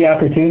appreciate the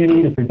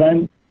opportunity to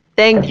present.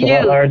 Thank you.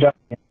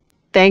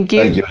 Thank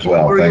you. Thank you as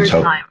well. Thanks,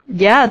 Hope.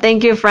 Yeah,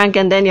 thank you, Frank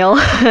and Daniel.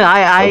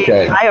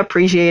 I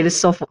appreciate it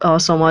so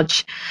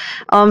much.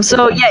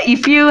 So yeah,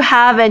 if you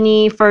have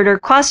any further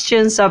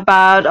questions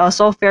about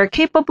software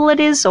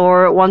capabilities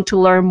or want to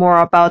learn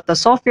more about the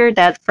software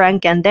that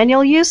Frank and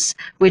Daniel use,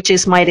 which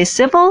is MIDAS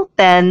Civil,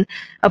 then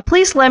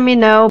please let me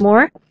know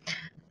more.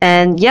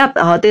 And yep,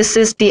 this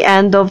is the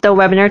end of the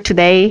webinar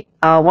today.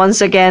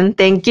 Once again,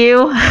 thank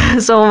you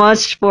so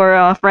much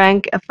for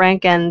Frank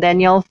and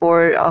Daniel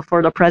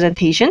for the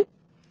presentation.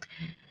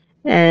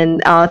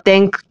 And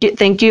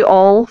thank you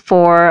all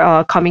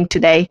for coming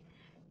today.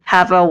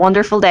 Have a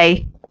wonderful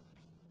day.